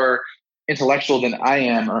more intellectual than I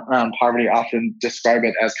am around poverty often describe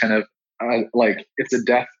it as kind of like it's a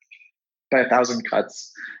death by a thousand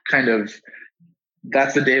cuts kind of.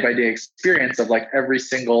 That's the day-by-day experience of like every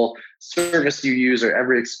single service you use or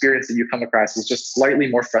every experience that you come across is just slightly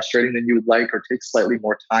more frustrating than you would like or takes slightly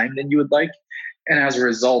more time than you would like. And as a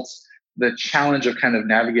result, the challenge of kind of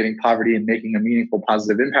navigating poverty and making a meaningful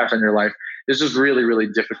positive impact on your life is just really, really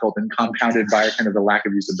difficult and compounded by kind of the lack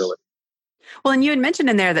of usability. Well, and you had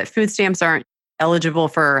mentioned in there that food stamps aren't eligible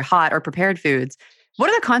for hot or prepared foods.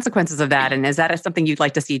 What are the consequences of that? And is that something you'd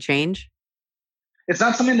like to see change? It's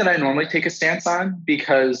not something that I normally take a stance on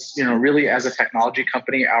because, really as a technology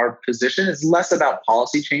company, our position is less about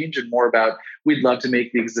policy change and more about we'd love to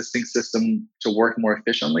make the existing system to work more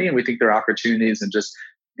efficiently. And we think there are opportunities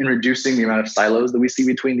in reducing the amount of silos that we see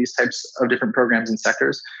between these types of different programs and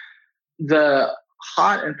sectors. The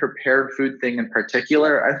hot and prepared food thing in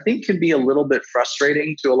particular, I think can be a little bit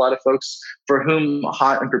frustrating to a lot of folks for whom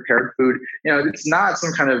hot and prepared food, it's not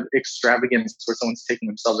some kind of extravagance where someone's taking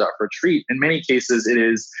themselves out for a treat. In many cases, it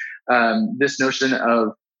is this notion of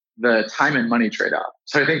the time and money trade-off.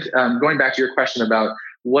 So I think going back to your question about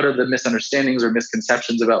what are the misunderstandings or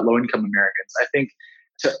misconceptions about low-income Americans, I think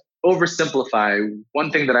to oversimplify,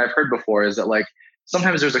 one thing that I've heard before is that like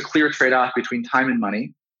sometimes there's a clear trade-off between time and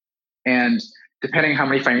money. And depending how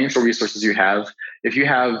many financial resources you have, if you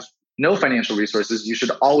have no financial resources, you should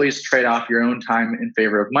always trade off your own time in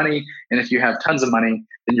favor of money. And if you have tons of money,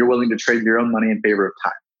 then you're willing to trade your own money in favor of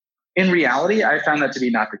time. In reality, I found that to be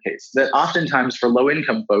not the case. That oftentimes for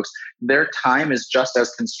low-income folks, their time is just as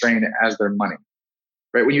constrained as their money.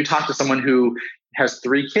 Right? When you talk to someone who has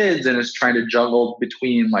 3 kids and is trying to juggle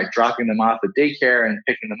between like dropping them off at daycare and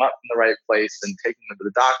picking them up from the right place and taking them to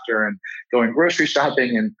the doctor and going grocery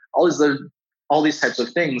shopping and all these types of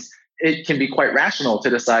things, it can be quite rational to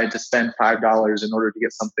decide to spend $5 in order to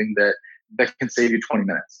get something that can save you 20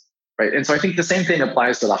 minutes, right? And so I think the same thing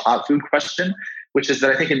applies to the hot food question, which is that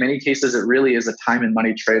I think in many cases it really is a time and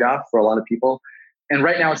money trade-off for a lot of people. And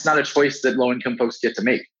right now it's not a choice that low-income folks get to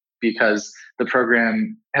make because the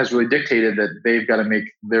program has really dictated that they've got to make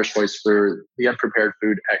their choice for the unprepared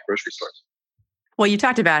food at grocery stores. Well, you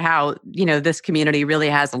talked about how, this community really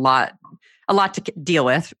has a lot to deal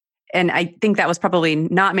with. And I think that was probably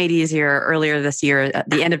not made easier earlier this year. At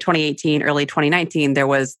the end of 2018, early 2019, there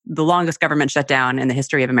was the longest government shutdown in the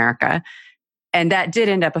history of America. And that did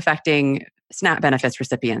end up affecting SNAP benefits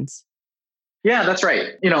recipients. Yeah, that's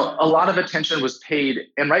right. A lot of attention was paid,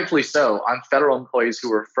 and rightfully so, on federal employees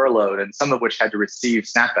who were furloughed, and some of which had to receive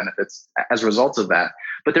SNAP benefits as a result of that.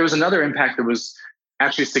 But there was another impact that was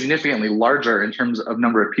actually significantly larger in terms of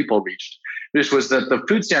number of people reached, which was that the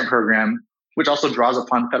food stamp program, which also draws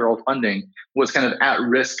upon federal funding, was kind of at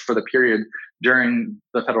risk for the period during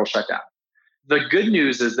the federal shutdown. The good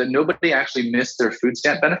news is that nobody actually missed their food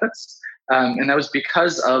stamp benefits. And that was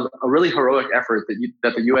because of a really heroic effort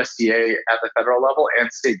that the USDA at the federal level and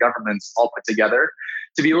state governments all put together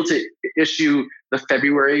to be able to issue the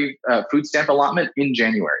February food stamp allotment in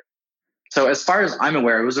January. So as far as I'm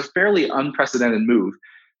aware, it was a fairly unprecedented move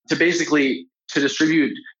to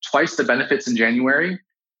distribute twice the benefits in January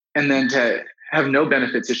and then to have no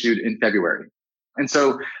benefits issued in February. And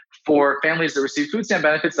so for families that receive food stamp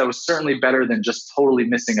benefits, that was certainly better than just totally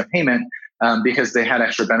missing a payment because they had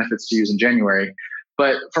extra benefits to use in January.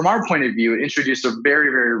 But from our point of view, it introduced a very,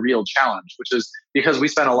 very real challenge, which is because we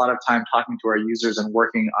spent a lot of time talking to our users and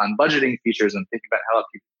working on budgeting features and thinking about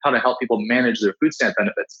how to help people manage their food stamp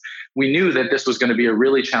benefits. We knew that this was going to be a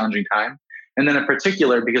really challenging time And then in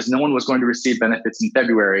particular, because no one was going to receive benefits in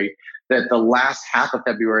February, that the last half of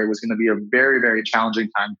February was going to be a very, very challenging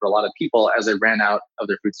time for a lot of people as they ran out of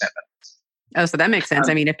their food stamp benefits. Oh, so that makes sense.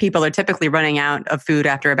 I mean, if people are typically running out of food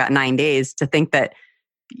after about 9 days, to think that,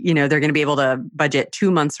 they're going to be able to budget 2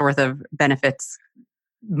 months worth of benefits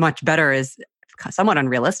much better is somewhat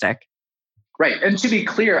unrealistic. Right. And to be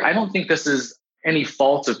clear, I don't think this is any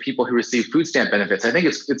fault of people who receive food stamp benefits. I think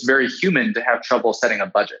it's very human to have trouble setting a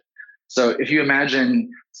budget. So if you imagine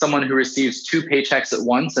someone who receives 2 paychecks at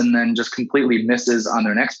once and then just completely misses on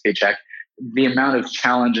their next paycheck, the amount of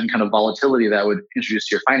challenge and kind of volatility that would introduce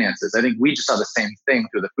to your finances. I think we just saw the same thing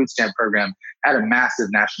through the food stamp program at a massive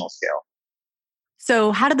national scale.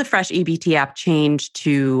 So how did the Fresh EBT app change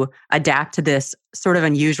to adapt to this sort of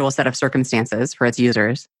unusual set of circumstances for its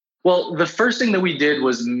users? Well, the first thing that we did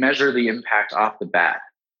was measure the impact off the bat.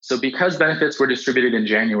 So because benefits were distributed in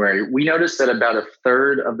January, we noticed that about a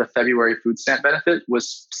third of the February food stamp benefit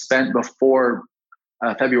was spent before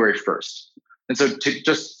February 1st. And so to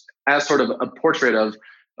just as sort of a portrait of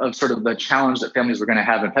sort of the challenge that families were going to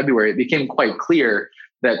have in February, it became quite clear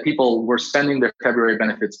that people were spending their February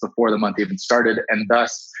benefits before the month even started, and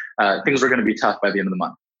thus things were going to be tough by the end of the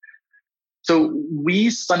month. So we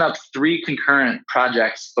spun up 3 concurrent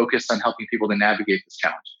projects focused on helping people to navigate this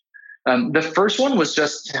challenge. The first one was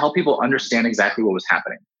just to help people understand exactly what was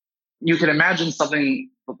happening. You can imagine something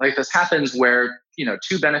like this happens where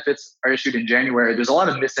 2 benefits are issued in January. There's a lot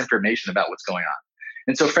of misinformation about what's going on.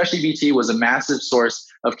 And so Fresh EBT was a massive source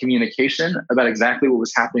of communication about exactly what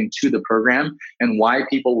was happening to the program and why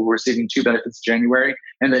people were receiving 2 benefits in January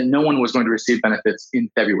and that no one was going to receive benefits in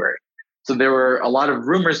February. So there were a lot of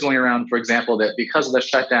rumors going around, for example, that because of the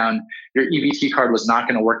shutdown, your EBT card was not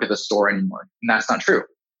going to work at the store anymore. And that's not true.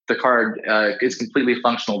 The card is completely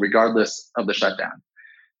functional regardless of the shutdown.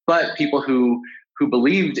 But people who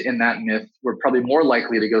believed in that myth were probably more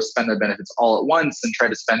likely to go spend their benefits all at once and try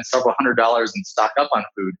to spend several $100s and stock up on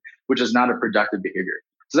food, which is not a productive behavior.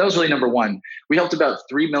 So that was really number one. We helped about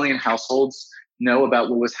 3 million households know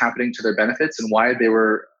about what was happening to their benefits and why they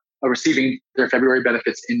were receiving their February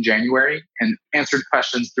benefits in January, and answered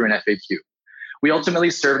questions through an FAQ. We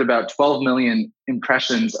ultimately served about 12 million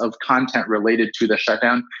impressions of content related to the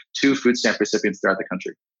shutdown to food stamp recipients throughout the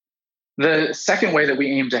country. The second way that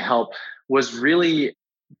we aimed to help was really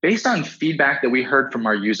based on feedback that we heard from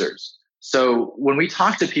our users. So when we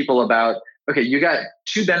talked to people about, okay, you got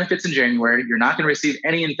 2 benefits in January, you're not going to receive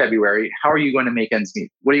any in February, how are you going to make ends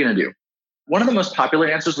meet? What are you going to do? One of the most popular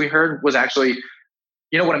answers we heard was actually,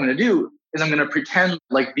 what I'm going to do is I'm going to pretend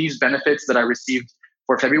like these benefits that I received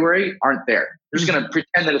for February aren't there. I'm just going to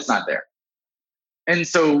pretend that it's not there. And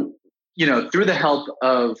so, through the help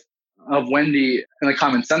of Wendy and the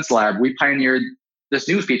Common Sense Lab, we pioneered this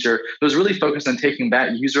new feature that was really focused on taking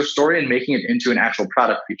that user story and making it into an actual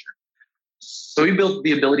product feature. So we built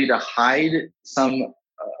the ability to hide some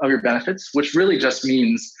of your benefits, which really just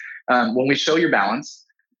means when we show your balance,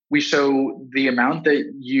 we show the amount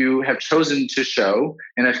that you have chosen to show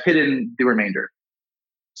and have hidden the remainder.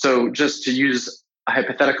 So just to use a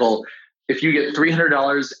hypothetical, if you get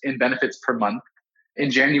 $300 in benefits per month,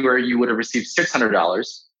 in January, you would have received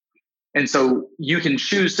 $600. And so you can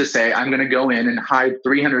choose to say, I'm going to go in and hide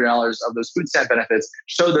 $300 of those food stamp benefits,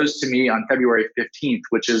 show those to me on February 15th,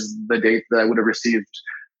 which is the date that I would have received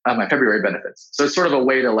my February benefits. So it's sort of a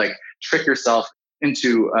way to trick yourself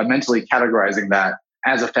into mentally categorizing that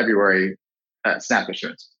as a February SNAP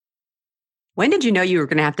issuance. When did you know you were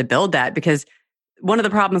going to have to build that? Because one of the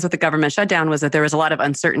problems with the government shutdown was that there was a lot of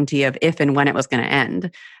uncertainty of if and when it was going to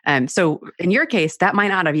end. So in your case, that might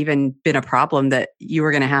not have even been a problem that you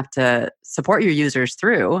were going to have to support your users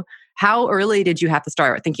through. How early did you have to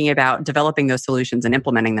start thinking about developing those solutions and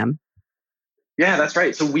implementing them? Yeah, that's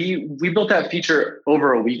right. So we built that feature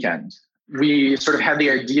over a weekend. We sort of had the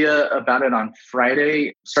idea about it on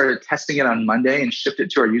Friday, started testing it on Monday, and shipped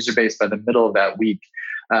it to our user base by the middle of that week.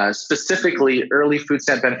 Specifically, early food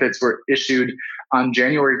stamp benefits were issued on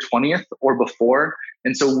January 20th or before.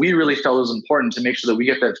 And so we really felt it was important to make sure that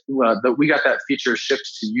we got that feature shipped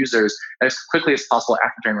to users as quickly as possible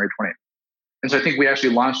after January 20th. And so I think we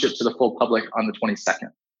actually launched it to the full public on the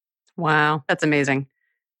 22nd. Wow, that's amazing.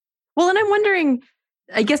 Well, and I'm wondering,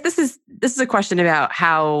 I guess this is a question about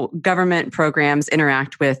how government programs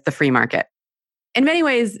interact with the free market. In many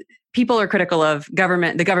ways, people are critical of the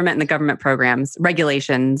government and the government programs,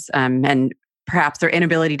 regulations, and perhaps their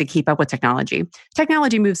inability to keep up with technology.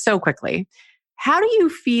 Technology moves so quickly. How do you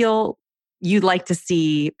feel you'd like to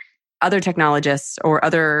see other technologists or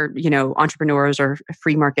other, entrepreneurs or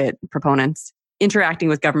free market proponents interacting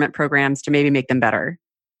with government programs to maybe make them better?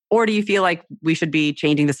 Or do you feel like we should be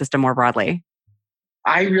changing the system more broadly?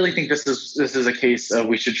 I really think this is a case of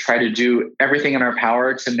we should try to do everything in our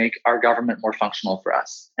power to make our government more functional for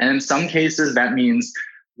us. And in some cases, that means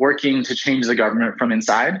working to change the government from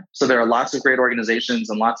inside. So there are lots of great organizations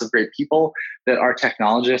and lots of great people that are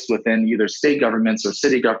technologists within either state governments or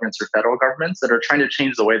city governments or federal governments that are trying to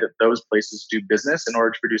change the way that those places do business in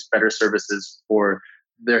order to produce better services for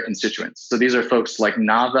their constituents. So these are folks like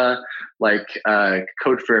NAVA, like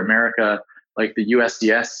Code for America, like the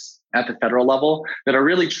USDS at the federal level that are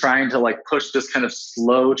really trying to like push this kind of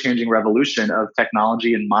slow changing revolution of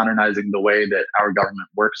technology and modernizing the way that our government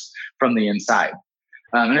works from the inside.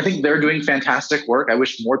 And I think they're doing fantastic work. I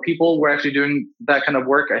wish more people were actually doing that kind of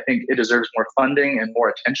work. I think it deserves more funding and more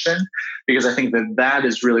attention because I think that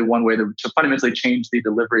is really one way to fundamentally change the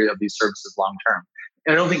delivery of these services long term.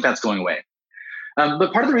 And I don't think that's going away.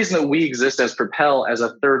 But part of the reason that we exist as Propel, as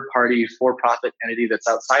a third-party for-profit entity that's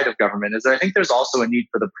outside of government, is that I think there's also a need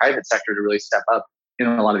for the private sector to really step up in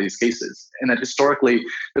a lot of these cases. And that historically,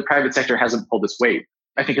 the private sector hasn't pulled its weight.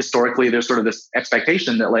 I think historically, there's sort of this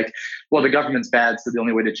expectation that like, well, the government's bad, so the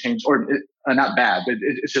only way to change, or not bad, but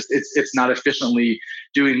it's not efficiently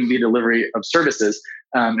doing the delivery of services.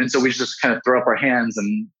 And so we just kind of throw up our hands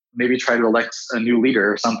and maybe try to elect a new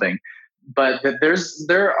leader or something. But that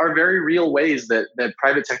there are very real ways that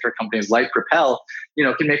private sector companies like Propel,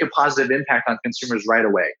 can make a positive impact on consumers right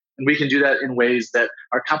away. And we can do that in ways that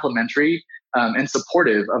are complementary and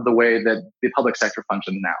supportive of the way that the public sector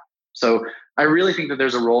functions now. So I really think that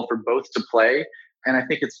there's a role for both to play. And I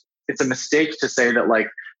think it's a mistake to say that like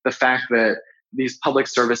the fact that these public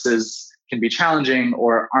services can be challenging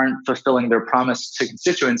or aren't fulfilling their promise to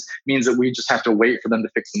constituents means that we just have to wait for them to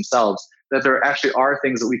fix themselves. That there actually are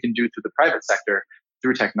things that we can do through the private sector,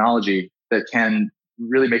 through technology, that can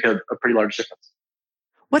really make a pretty large difference.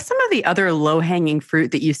 What's some of the other low-hanging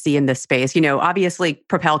fruit that you see in this space? Obviously,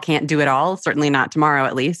 Propel can't do it all, certainly not tomorrow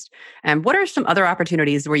at least. And what are some other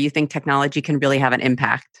opportunities where you think technology can really have an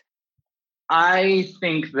impact? I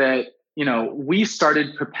think that, we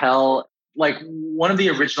started Propel, like one of the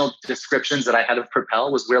original descriptions that I had of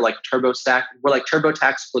Propel was we're like TurboTax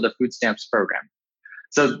for the food stamps program.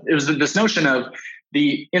 So it was this notion of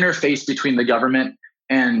the interface between the government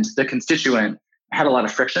and the constituent had a lot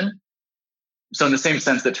of friction. So in the same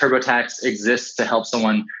sense that TurboTax exists to help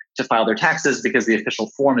someone to file their taxes because the official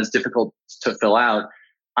form is difficult to fill out,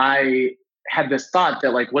 I had this thought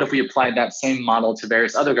that like, what if we applied that same model to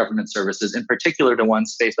various other government services, in particular to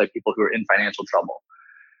ones faced by people who are in financial trouble?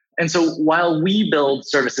 And so while we build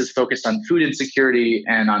services focused on food insecurity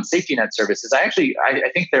and on safety net services, I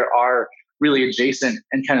think there are really adjacent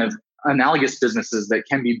and kind of analogous businesses that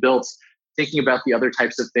can be built thinking about the other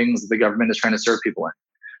types of things that the government is trying to serve people in.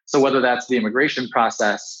 So whether that's the immigration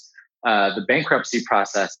process, the bankruptcy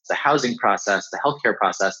process, the housing process, the healthcare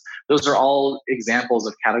process, those are all examples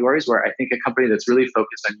of categories where I think a company that's really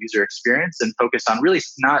focused on user experience and focused on really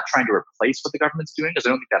not trying to replace what the government's doing, because I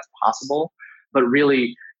don't think that's possible, but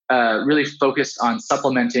really focused on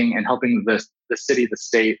supplementing and helping the city, the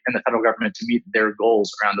state, and the federal government to meet their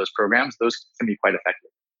goals around those programs, those can be quite effective.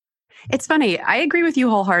 It's funny. I agree with you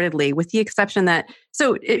wholeheartedly, with the exception that,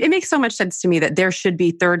 so it makes so much sense to me that there should be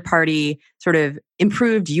third-party sort of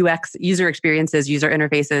improved UX, user experiences, user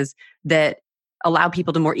interfaces that allow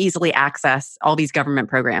people to more easily access all these government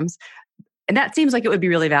programs. And that seems like it would be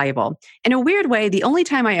really valuable. In a weird way, the only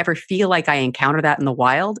time I ever feel like I encounter that in the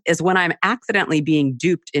wild is when I'm accidentally being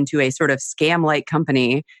duped into a sort of scam-like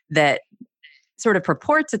company that sort of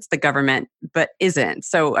purports it's the government, but isn't.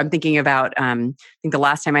 So I'm thinking about, I think the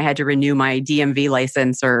last time I had to renew my DMV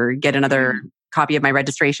license or get another copy of my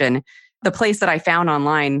registration, the place that I found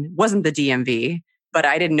online wasn't the DMV, but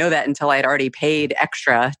I didn't know that until I had already paid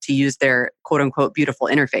extra to use their quote unquote beautiful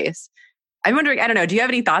interface. I'm wondering, I don't know, do you have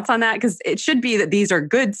any thoughts on that? Because it should be that these are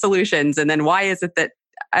good solutions. And then why is it that,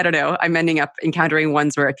 I don't know, I'm ending up encountering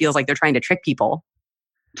ones where it feels like they're trying to trick people?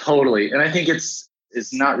 Totally. And I think it's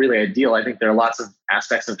not really ideal. I think there are lots of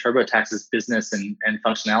aspects of TurboTax's business and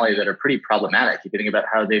functionality that are pretty problematic. If you think about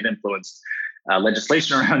how they've influenced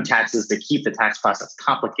legislation around taxes to keep the tax process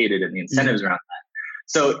complicated and the incentives around that.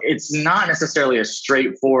 So it's not necessarily a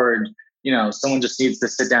straightforward, someone just needs to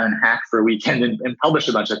sit down and hack for a weekend and publish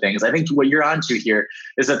a bunch of things. I think what you're onto here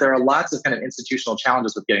is that there are lots of kind of institutional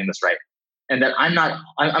challenges with getting this right. And that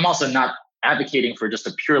I'm also not advocating for just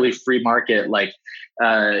a purely free market, like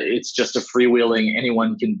it's just a freewheeling,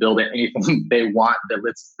 anyone can build anything they want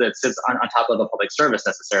that sits on top of a public service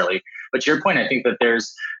necessarily. But to your point, I think that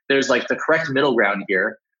there's like the correct middle ground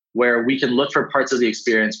here where we can look for parts of the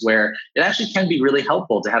experience where it actually can be really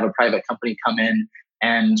helpful to have a private company come in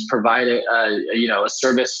and provide a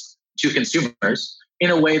service to consumers in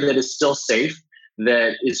a way that is still safe,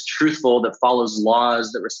 that is truthful, that follows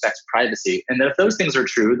laws, that respects privacy. And that if those things are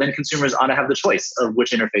true, then consumers ought to have the choice of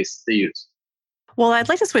which interface they use. Well, I'd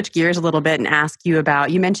like to switch gears a little bit and ask you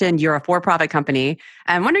about, you mentioned you're a for-profit company.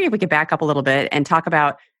 I'm wondering if we could back up a little bit and talk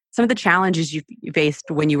about some of the challenges you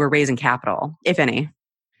faced when you were raising capital, if any.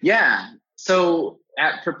 Yeah. So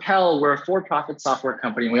at Propel, we're a for-profit software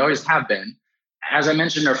company, and we always have been. As I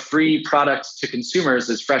mentioned, our free product to consumers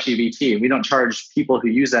is Fresh EBT. We don't charge people who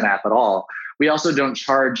use that app at all. We also don't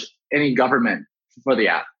charge any government for the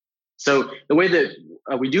app. So the way that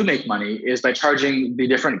we do make money is by charging the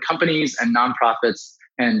different companies and nonprofits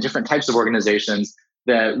and different types of organizations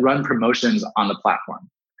that run promotions on the platform.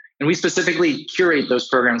 And we specifically curate those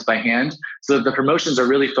programs by hand so that the promotions are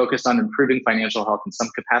really focused on improving financial health in some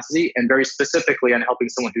capacity, and very specifically on helping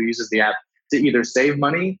someone who uses the app to either save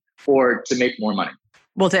money or to make more money.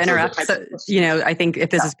 Well, to interrupt, I think if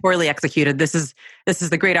this is poorly executed, this is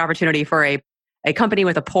the great opportunity for a company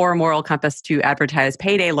with a poor moral compass to advertise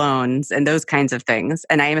payday loans and those kinds of things.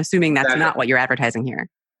 And I am assuming that's not what you're advertising here.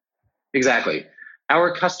 Exactly.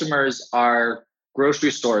 Our customers are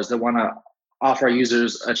grocery stores that want to offer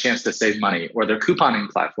users a chance to save money, or they're couponing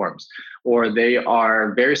platforms, or they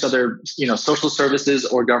are various other, social services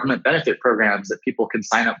or government benefit programs that people can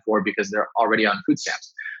sign up for because they're already on food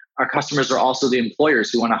stamps. Our customers are also the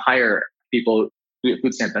employers who want to hire people who get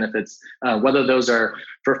food stamp benefits, whether those are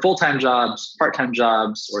for full-time jobs, part-time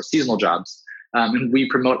jobs, or seasonal jobs. And we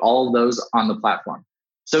promote all of those on the platform.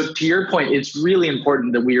 So to your point, it's really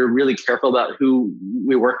important that we are really careful about who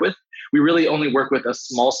we work with. We really only work with a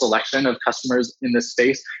small selection of customers in this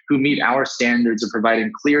space who meet our standards of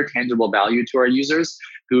providing clear, tangible value to our users,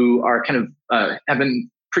 who are have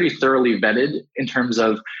been pretty thoroughly vetted in terms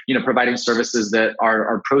of, providing services that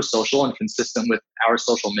are pro-social and consistent with our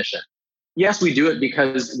social mission. Yes, we do it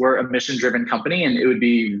because we're a mission-driven company, and it would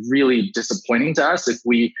be really disappointing to us if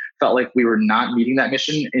we felt like we were not meeting that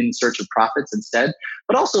mission in search of profits instead.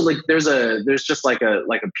 But also, there's just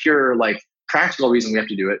a pure practical reason we have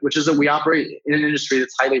to do it, which is that we operate in an industry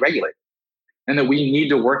that's highly regulated, and that we need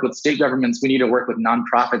to work with state governments, we need to work with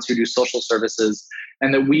nonprofits who do social services,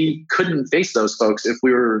 and that we couldn't face those folks if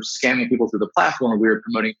we were scamming people through the platform, or we were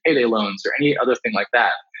promoting payday loans or any other thing like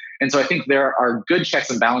that. And so I think there are good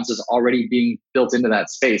checks and balances already being built into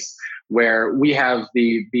that space, where we have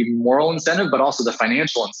the moral incentive, but also the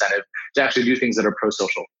financial incentive to actually do things that are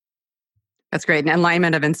pro-social. That's great. And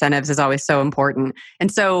alignment of incentives is always so important.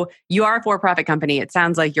 And so you are a for-profit company. It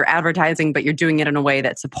sounds like you're advertising, but you're doing it in a way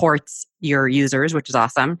that supports your users, which is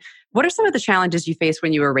awesome. What are some of the challenges you faced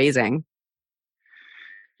when you were raising?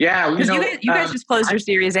 Yeah, you guys just closed your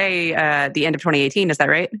Series A at the end of 2018. Is that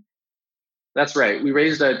right? That's right. We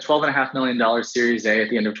raised a $12.5 million Series A at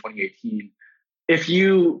the end of 2018. If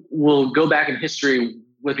you will go back in history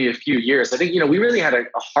with me a few years, I think, we really had a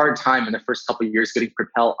hard time in the first couple of years getting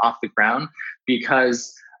Propel off the ground,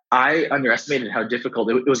 because I underestimated how difficult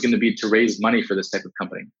it was going to be to raise money for this type of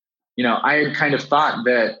company. I had kind of thought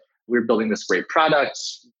that we were building this great product.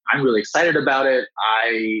 I'm really excited about it.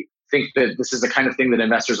 I think that this is the kind of thing that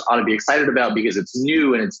investors ought to be excited about because it's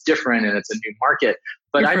new and it's different and it's a new market.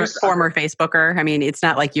 But you're a former Facebooker. I mean, it's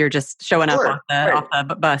not like you're just showing up off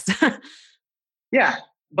the bus. Yeah,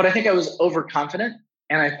 but I think I was overconfident.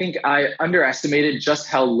 And I think I underestimated just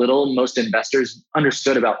how little most investors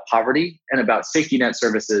understood about poverty and about safety net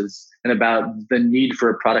services and about the need for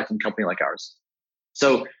a product and company like ours.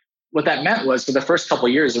 So what that meant was, for the first couple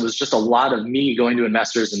of years, it was just a lot of me going to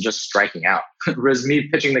investors and just striking out. It was me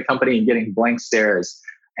pitching the company and getting blank stares,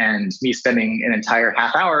 and me spending an entire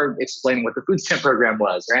half hour explaining what the food stamp program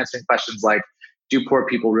was, or answering questions like, do poor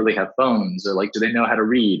people really have phones? Or do they know how to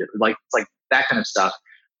read? Like that kind of stuff.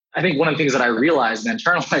 I think one of the things that I realized and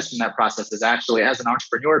internalized from that process is actually, as an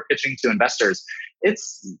entrepreneur pitching to investors,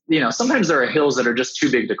 it's, sometimes there are hills that are just too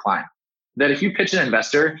big to climb. That if you pitch an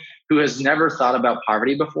investor who has never thought about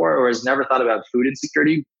poverty before, or has never thought about food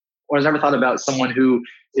insecurity, or has never thought about someone who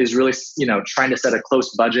is really, trying to set a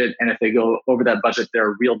close budget, and if they go over that budget, there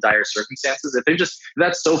are real dire circumstances. If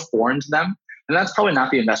that's so foreign to them, then that's probably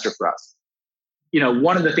not the investor for us.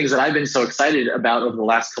 One of the things that I've been so excited about over the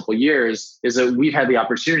last couple of years is that we've had the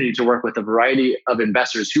opportunity to work with a variety of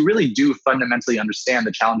investors who really do fundamentally understand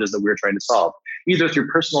the challenges that we're trying to solve, either through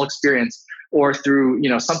personal experience or through,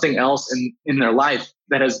 something else in their life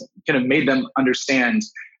that has kind of made them understand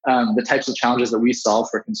the types of challenges that we solve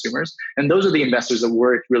for consumers. And those are the investors that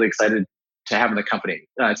we're really excited to have in the company.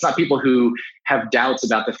 It's not people who have doubts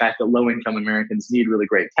about the fact that low-income Americans need really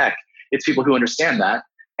great tech. It's people who understand that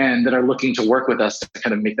and that are looking to work with us to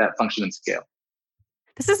kind of make that function and scale.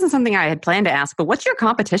 This isn't something I had planned to ask, but what's your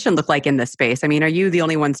competition look like in this space? I mean, are you the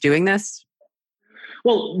only ones doing this?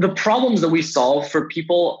 Well, the problems that we solve for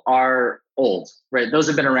people are old, right? Those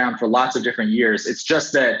have been around for lots of different years. It's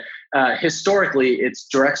just that historically, it's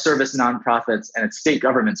direct service nonprofits and it's state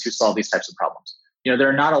governments who solve these types of problems. There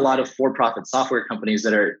are not a lot of for-profit software companies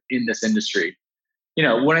that are in this industry.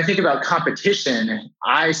 When I think about competition,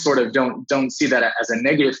 I sort of don't see that as a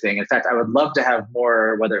negative thing. In fact, I would love to have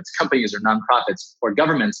more, whether it's companies or nonprofits or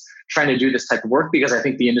governments, trying to do this type of work, because I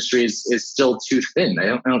think the industry is still too thin.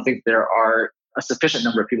 I don't think there are a sufficient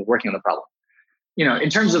number of people working on the problem. In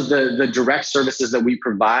terms of the direct services that we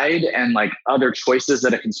provide and like other choices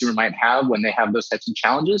that a consumer might have when they have those types of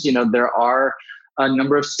challenges, there are a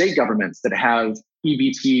number of state governments that have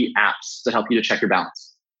EBT apps that help you to check your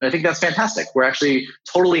balance. I think that's fantastic. We're actually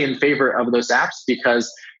totally in favor of those apps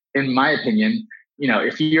because, in my opinion,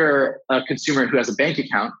 if you're a consumer who has a bank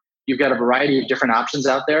account, you've got a variety of different options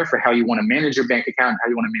out there for how you want to manage your bank account, how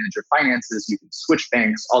you want to manage your finances. You can switch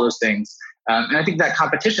banks, all those things. And I think that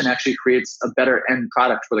competition actually creates a better end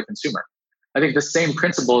product for the consumer. I think the same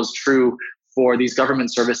principle is true for these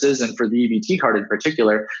government services and for the EBT card in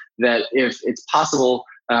particular, that if it's possible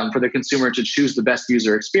for the consumer to choose the best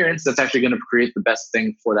user experience, that's actually going to create the best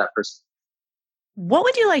thing for that person. What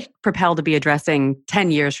would you like Propel to be addressing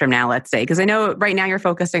 10 years from now, let's say? Because I know right now you're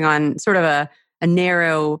focusing on sort of a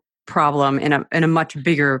narrow problem in a much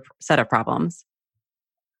bigger set of problems.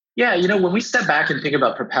 Yeah, when we step back and think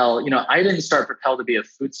about Propel, I didn't start Propel to be a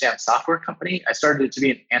food stamp software company. I started it to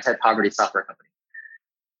be an anti-poverty software company.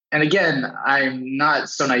 And again, I'm not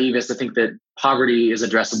so naive as to think that poverty is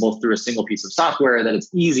addressable through a single piece of software, that it's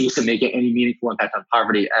easy to make any meaningful impact on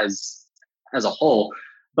poverty as a whole.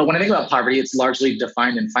 But when I think about poverty, it's largely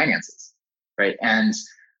defined in finances, right? And,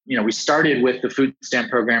 we started with the food stamp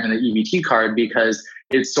program and the EBT card because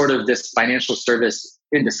it's sort of this financial service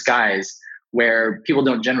in disguise where people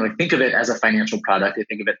don't generally think of it as a financial product. They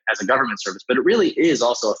think of it as a government service, but it really is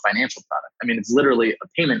also a financial product. I mean, it's literally a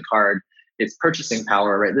payment card. It's purchasing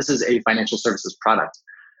power, right? This is a financial services product.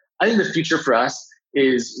 I think the future for us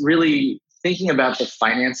is really thinking about the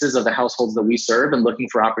finances of the households that we serve and looking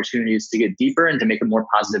for opportunities to get deeper and to make a more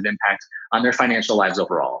positive impact on their financial lives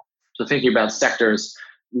overall. So thinking about sectors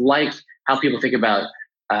like how people think about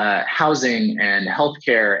housing and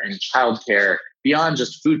healthcare and childcare beyond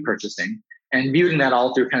just food purchasing, and viewing that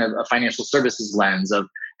all through kind of a financial services lens of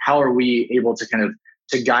how are we able to kind of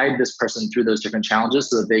to guide this person through those different challenges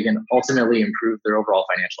so that they can ultimately improve their overall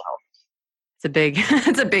financial health.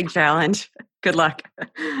 It's a big challenge. Good luck.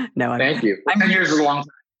 No, thank you. 10 years is a long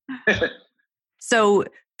time. So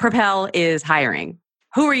Propel is hiring.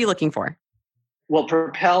 Who are you looking for? Well,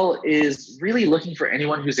 Propel is really looking for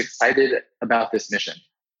anyone who's excited about this mission.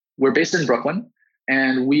 We're based in Brooklyn,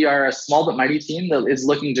 and we are a small but mighty team that is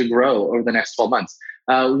looking to grow over the next 12 months.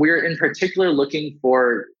 We're in particular looking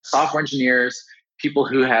for software engineers, people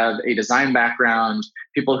who have a design background,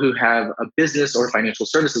 people who have a business or financial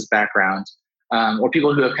services background, or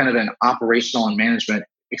people who have kind of an operational and management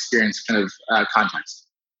experience kind of context.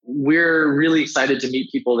 We're really excited to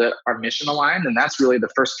meet people that are mission aligned. And that's really the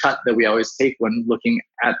first cut that we always take when looking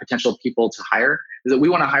at potential people to hire, is that we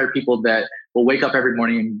want to hire people that will wake up every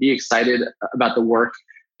morning and be excited about the work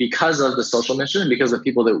because of the social mission and because of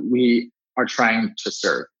people that we are trying to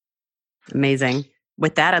serve. Amazing.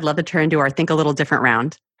 With that, I'd love to turn to our Think a Little Different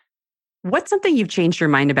round. What's something you've changed your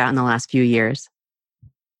mind about in the last few years?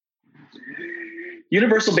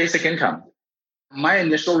 Universal basic income. My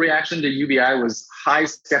initial reaction to UBI was high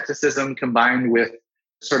skepticism combined with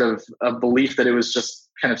sort of a belief that it was just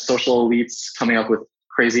kind of social elites coming up with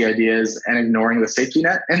crazy ideas and ignoring the safety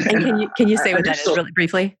net. And can you say what that is really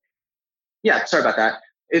briefly? Yeah, sorry about that.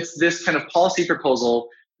 It's this kind of policy proposal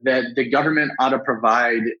that the government ought to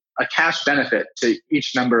provide a cash benefit to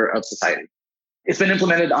each member of society. It's been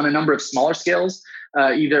implemented on a number of smaller scales,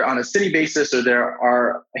 either on a city basis, or there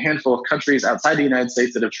are a handful of countries outside the United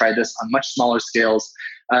States that have tried this on much smaller scales.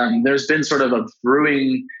 There's been sort of a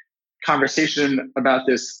brewing conversation about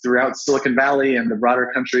this throughout Silicon Valley and the broader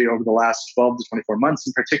country over the last 12 to 24 months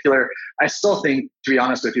in particular. I still think, to be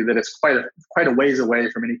honest with you, that it's quite a ways away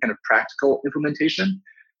from any kind of practical implementation.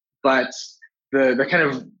 But the kind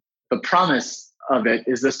of the promise of it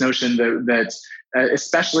is this notion that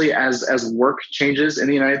especially as work changes in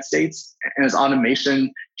the United States and as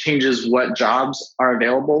automation changes what jobs are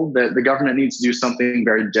available, the government needs to do something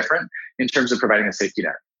very different in terms of providing a safety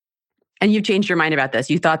net. And you've changed your mind about this.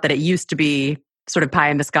 You thought that it used to be sort of pie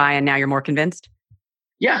in the sky, and now you're more convinced?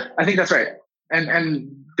 Yeah, I think that's right.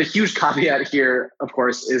 And the huge caveat here, of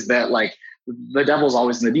course, is that like the devil's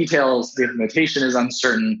always in the details. The implementation is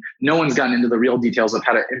uncertain. No one's gotten into the real details of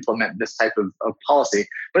how to implement this type of policy.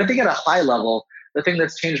 But I think at a high level, the thing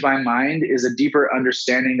that's changed my mind is a deeper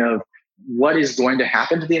understanding of what is going to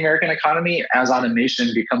happen to the American economy as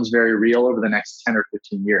automation becomes very real over the next 10 or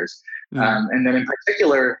 15 years. And then in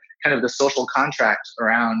particular, kind of the social contract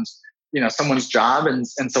around, someone's job and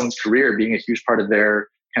someone's career being a huge part of their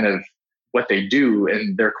kind of what they do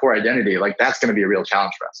and their core identity. Like that's going to be a real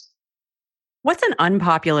challenge for us. What's an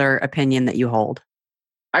unpopular opinion that you hold?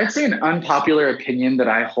 I'd say an unpopular opinion that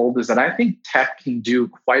I hold is that I think tech can do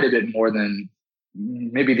quite a bit more than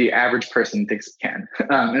maybe the average person thinks it can.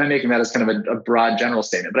 And I'm making that as kind of a broad general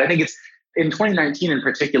statement. But I think it's in 2019 in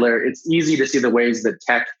particular, it's easy to see the ways that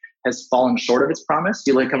tech has fallen short of its promise.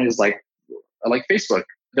 You look at companies like Facebook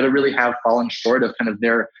that really have fallen short of kind of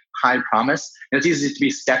their high promise. And it's easy to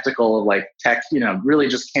be skeptical of like tech, really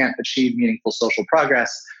just can't achieve meaningful social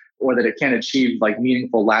progress, or that it can't achieve like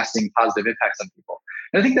meaningful, lasting, positive impacts on people.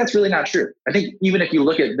 And I think that's really not true. I think even if you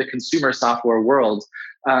look at the consumer software world,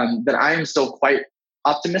 that I am still quite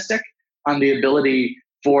optimistic on the ability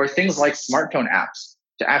for things like smartphone apps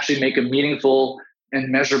to actually make a meaningful and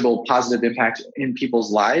measurable positive impact in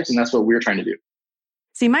people's lives. And that's what we're trying to do.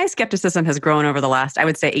 See, my skepticism has grown over the last, I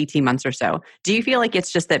would say, 18 months or so. Do you feel like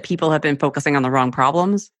it's just that people have been focusing on the wrong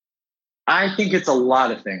problems? I think it's a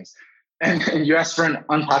lot of things. And you asked for an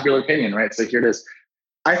unpopular opinion, right? So here it is.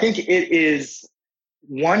 I think it's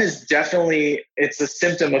a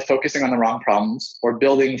symptom of focusing on the wrong problems or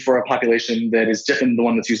building for a population that is different than the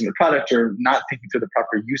one that's using the product, or not thinking through the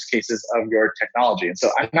proper use cases of your technology. And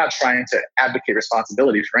so I'm not trying to advocate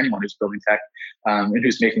responsibility for anyone who's building tech and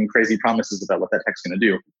who's making crazy promises about what that tech's going to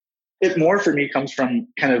do. It more for me comes from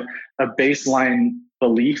kind of a baseline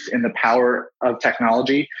belief in the power of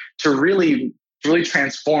technology to really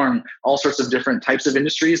transform all sorts of different types of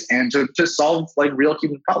industries and to solve like real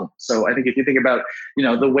human problems. So I think if you think about,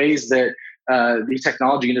 the ways that the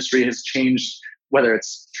technology industry has changed, whether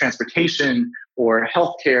it's transportation or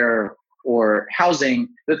healthcare or housing,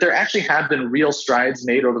 that there actually have been real strides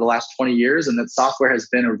made over the last 20 years, and that software has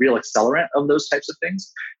been a real accelerant of those types of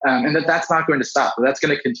things. And that's not going to stop, but that's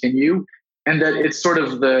going to continue. And that it's sort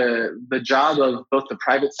of the job of both the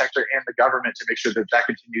private sector and the government to make sure that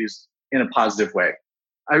continues in a positive way.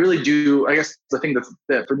 I really do. I guess the thing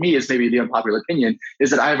that for me is maybe the unpopular opinion is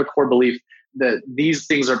that I have a core belief that these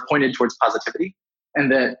things are pointed towards positivity,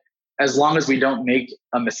 and that as long as we don't make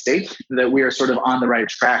a mistake, that we are sort of on the right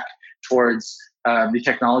track towards the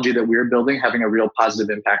technology that we're building having a real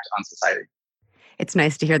positive impact on society. It's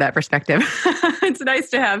nice to hear that perspective. It's nice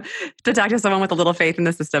to talk to someone with a little faith in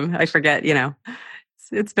the system. I forget,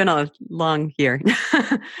 it's been a long year.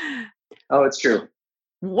 Oh, it's true.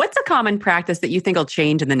 What's a common practice that you think will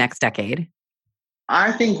change in the next decade?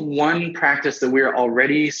 I think one practice that we're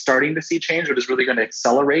already starting to see change, which is really going to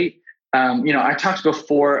accelerate. I talked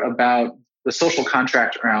before about the social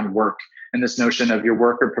contract around work and this notion of your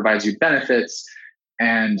worker provides you benefits,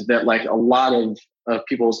 and that like a lot of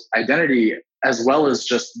people's identity, as well as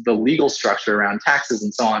just the legal structure around taxes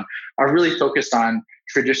and so on, are really focused on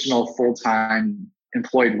traditional full-time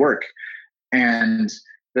employed work. And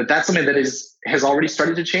that's something that has already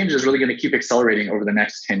started to change, is really going to keep accelerating over the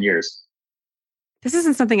next 10 years. This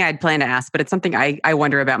isn't something I'd planned to ask, but it's something I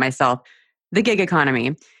wonder about myself. The gig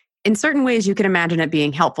economy. In certain ways, you can imagine it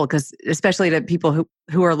being helpful, because especially to people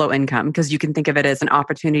who are low income, because you can think of it as an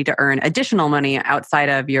opportunity to earn additional money outside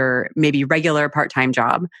of your maybe regular part-time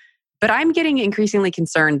job. But I'm getting increasingly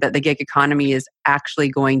concerned that the gig economy is actually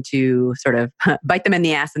going to sort of bite them in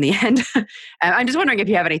the ass in the end. I'm just wondering if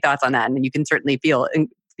you have any thoughts on that, and you can certainly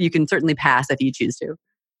pass if you choose to.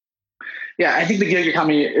 Yeah, I think the gig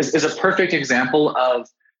economy is a perfect example of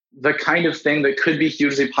the kind of thing that could be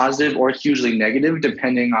hugely positive or hugely negative,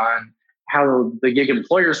 depending on how the gig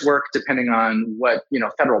employers work, depending on what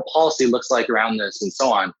federal policy looks like around this, and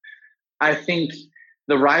so on. I think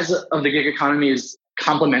the rise of the gig economy is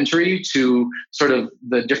complementary to sort of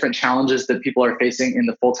the different challenges that people are facing in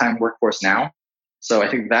the full-time workforce now. So I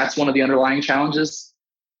think that's one of the underlying challenges,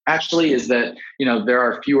 actually, is that there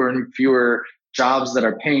are fewer and fewer jobs that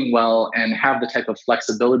are paying well and have the type of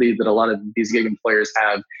flexibility that a lot of these gig employers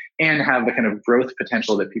have, and have the kind of growth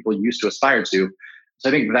potential that people used to aspire to. So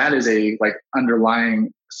I think that is a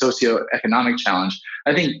underlying socioeconomic challenge.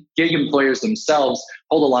 I think gig employers themselves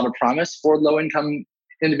hold a lot of promise for low-income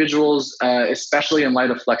individuals, especially in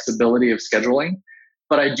light of flexibility of scheduling.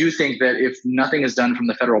 But I do think that if nothing is done from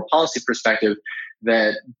the federal policy perspective,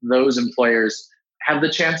 that those employers have the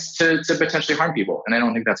chance to potentially harm people. And I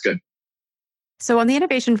don't think that's good. So on the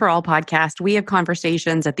Innovation for All podcast, we have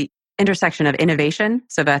conversations at the intersection of innovation,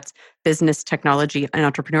 so that's business, technology,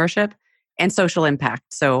 and entrepreneurship, and social impact.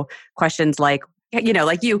 So questions like,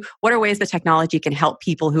 what are ways that technology can help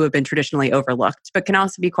people who have been traditionally overlooked, but can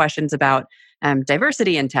also be questions about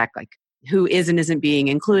diversity in tech, like who is and isn't being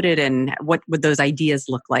included and what would those ideas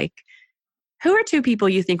look like. Who are two people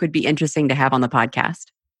you think would be interesting to have on the podcast?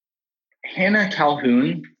 Hannah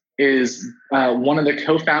Calhoun is one of the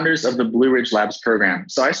co-founders of the Blue Ridge Labs program.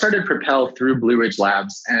 So I started Propel through Blue Ridge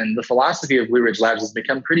Labs, and the philosophy of Blue Ridge Labs has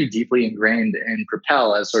become pretty deeply ingrained in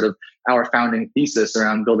Propel as sort of our founding thesis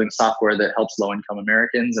around building software that helps low-income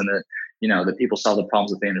Americans and that people solve the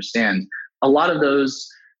problems that they understand. A lot of those,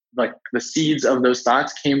 like the seeds of those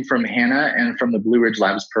thoughts, came from Hannah and from the Blue Ridge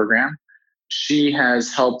Labs program. She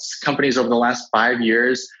has helped companies over the last 5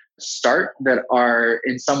 years start that are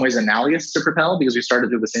in some ways analogous to Propel because we started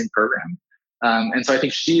through the same program. And so I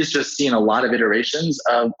think she's just seen a lot of iterations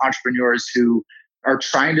of entrepreneurs who are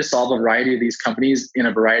trying to solve a variety of these companies in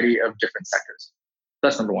a variety of different sectors.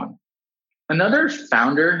 That's number one. Another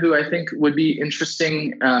founder who I think would be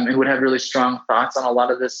interesting and would have really strong thoughts on a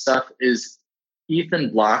lot of this stuff is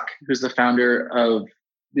Ethan Block, who's the founder of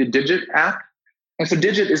the Digit app. And so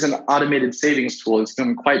Digit is an automated savings tool. It's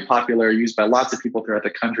become quite popular, used by lots of people throughout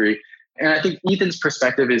the country. And I think Ethan's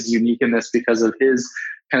perspective is unique in this because of his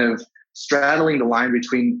kind of straddling the line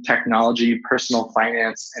between technology, personal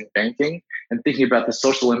finance, and banking, and thinking about the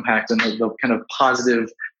social impact and the kind of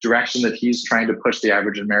positive direction that he's trying to push the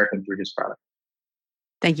average American through his product.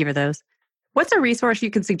 Thank you for those. What's a resource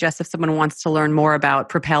you could suggest if someone wants to learn more about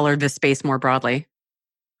Propel or this space more broadly?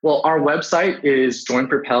 Well, our website is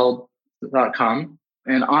joinpropel.com.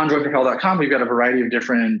 And on joinpropel.com, we've got a variety of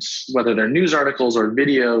different, whether they're news articles or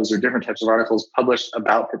videos or different types of articles published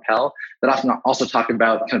about Propel that often also talk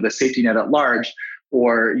about kind of the safety net at large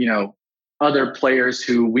or, other players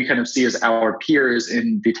who we kind of see as our peers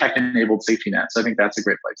in the tech-enabled safety net. So I think that's a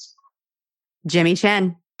great place. Jimmy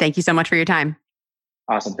Chen, thank you so much for your time.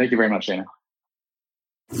 Awesome. Thank you very much, Shana.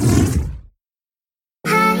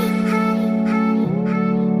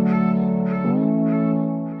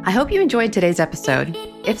 I hope you enjoyed today's episode.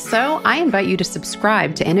 If so, I invite you to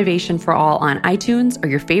subscribe to Innovation for All on iTunes or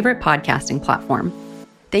your favorite podcasting platform.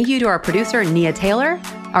 Thank you to our producer, Nia Taylor,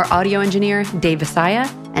 our audio engineer, Dave Visaya,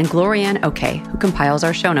 and Glorianne Oke, who compiles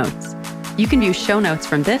our show notes. You can view show notes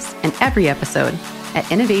from this and every episode at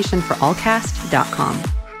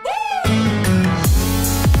innovationforallcast.com.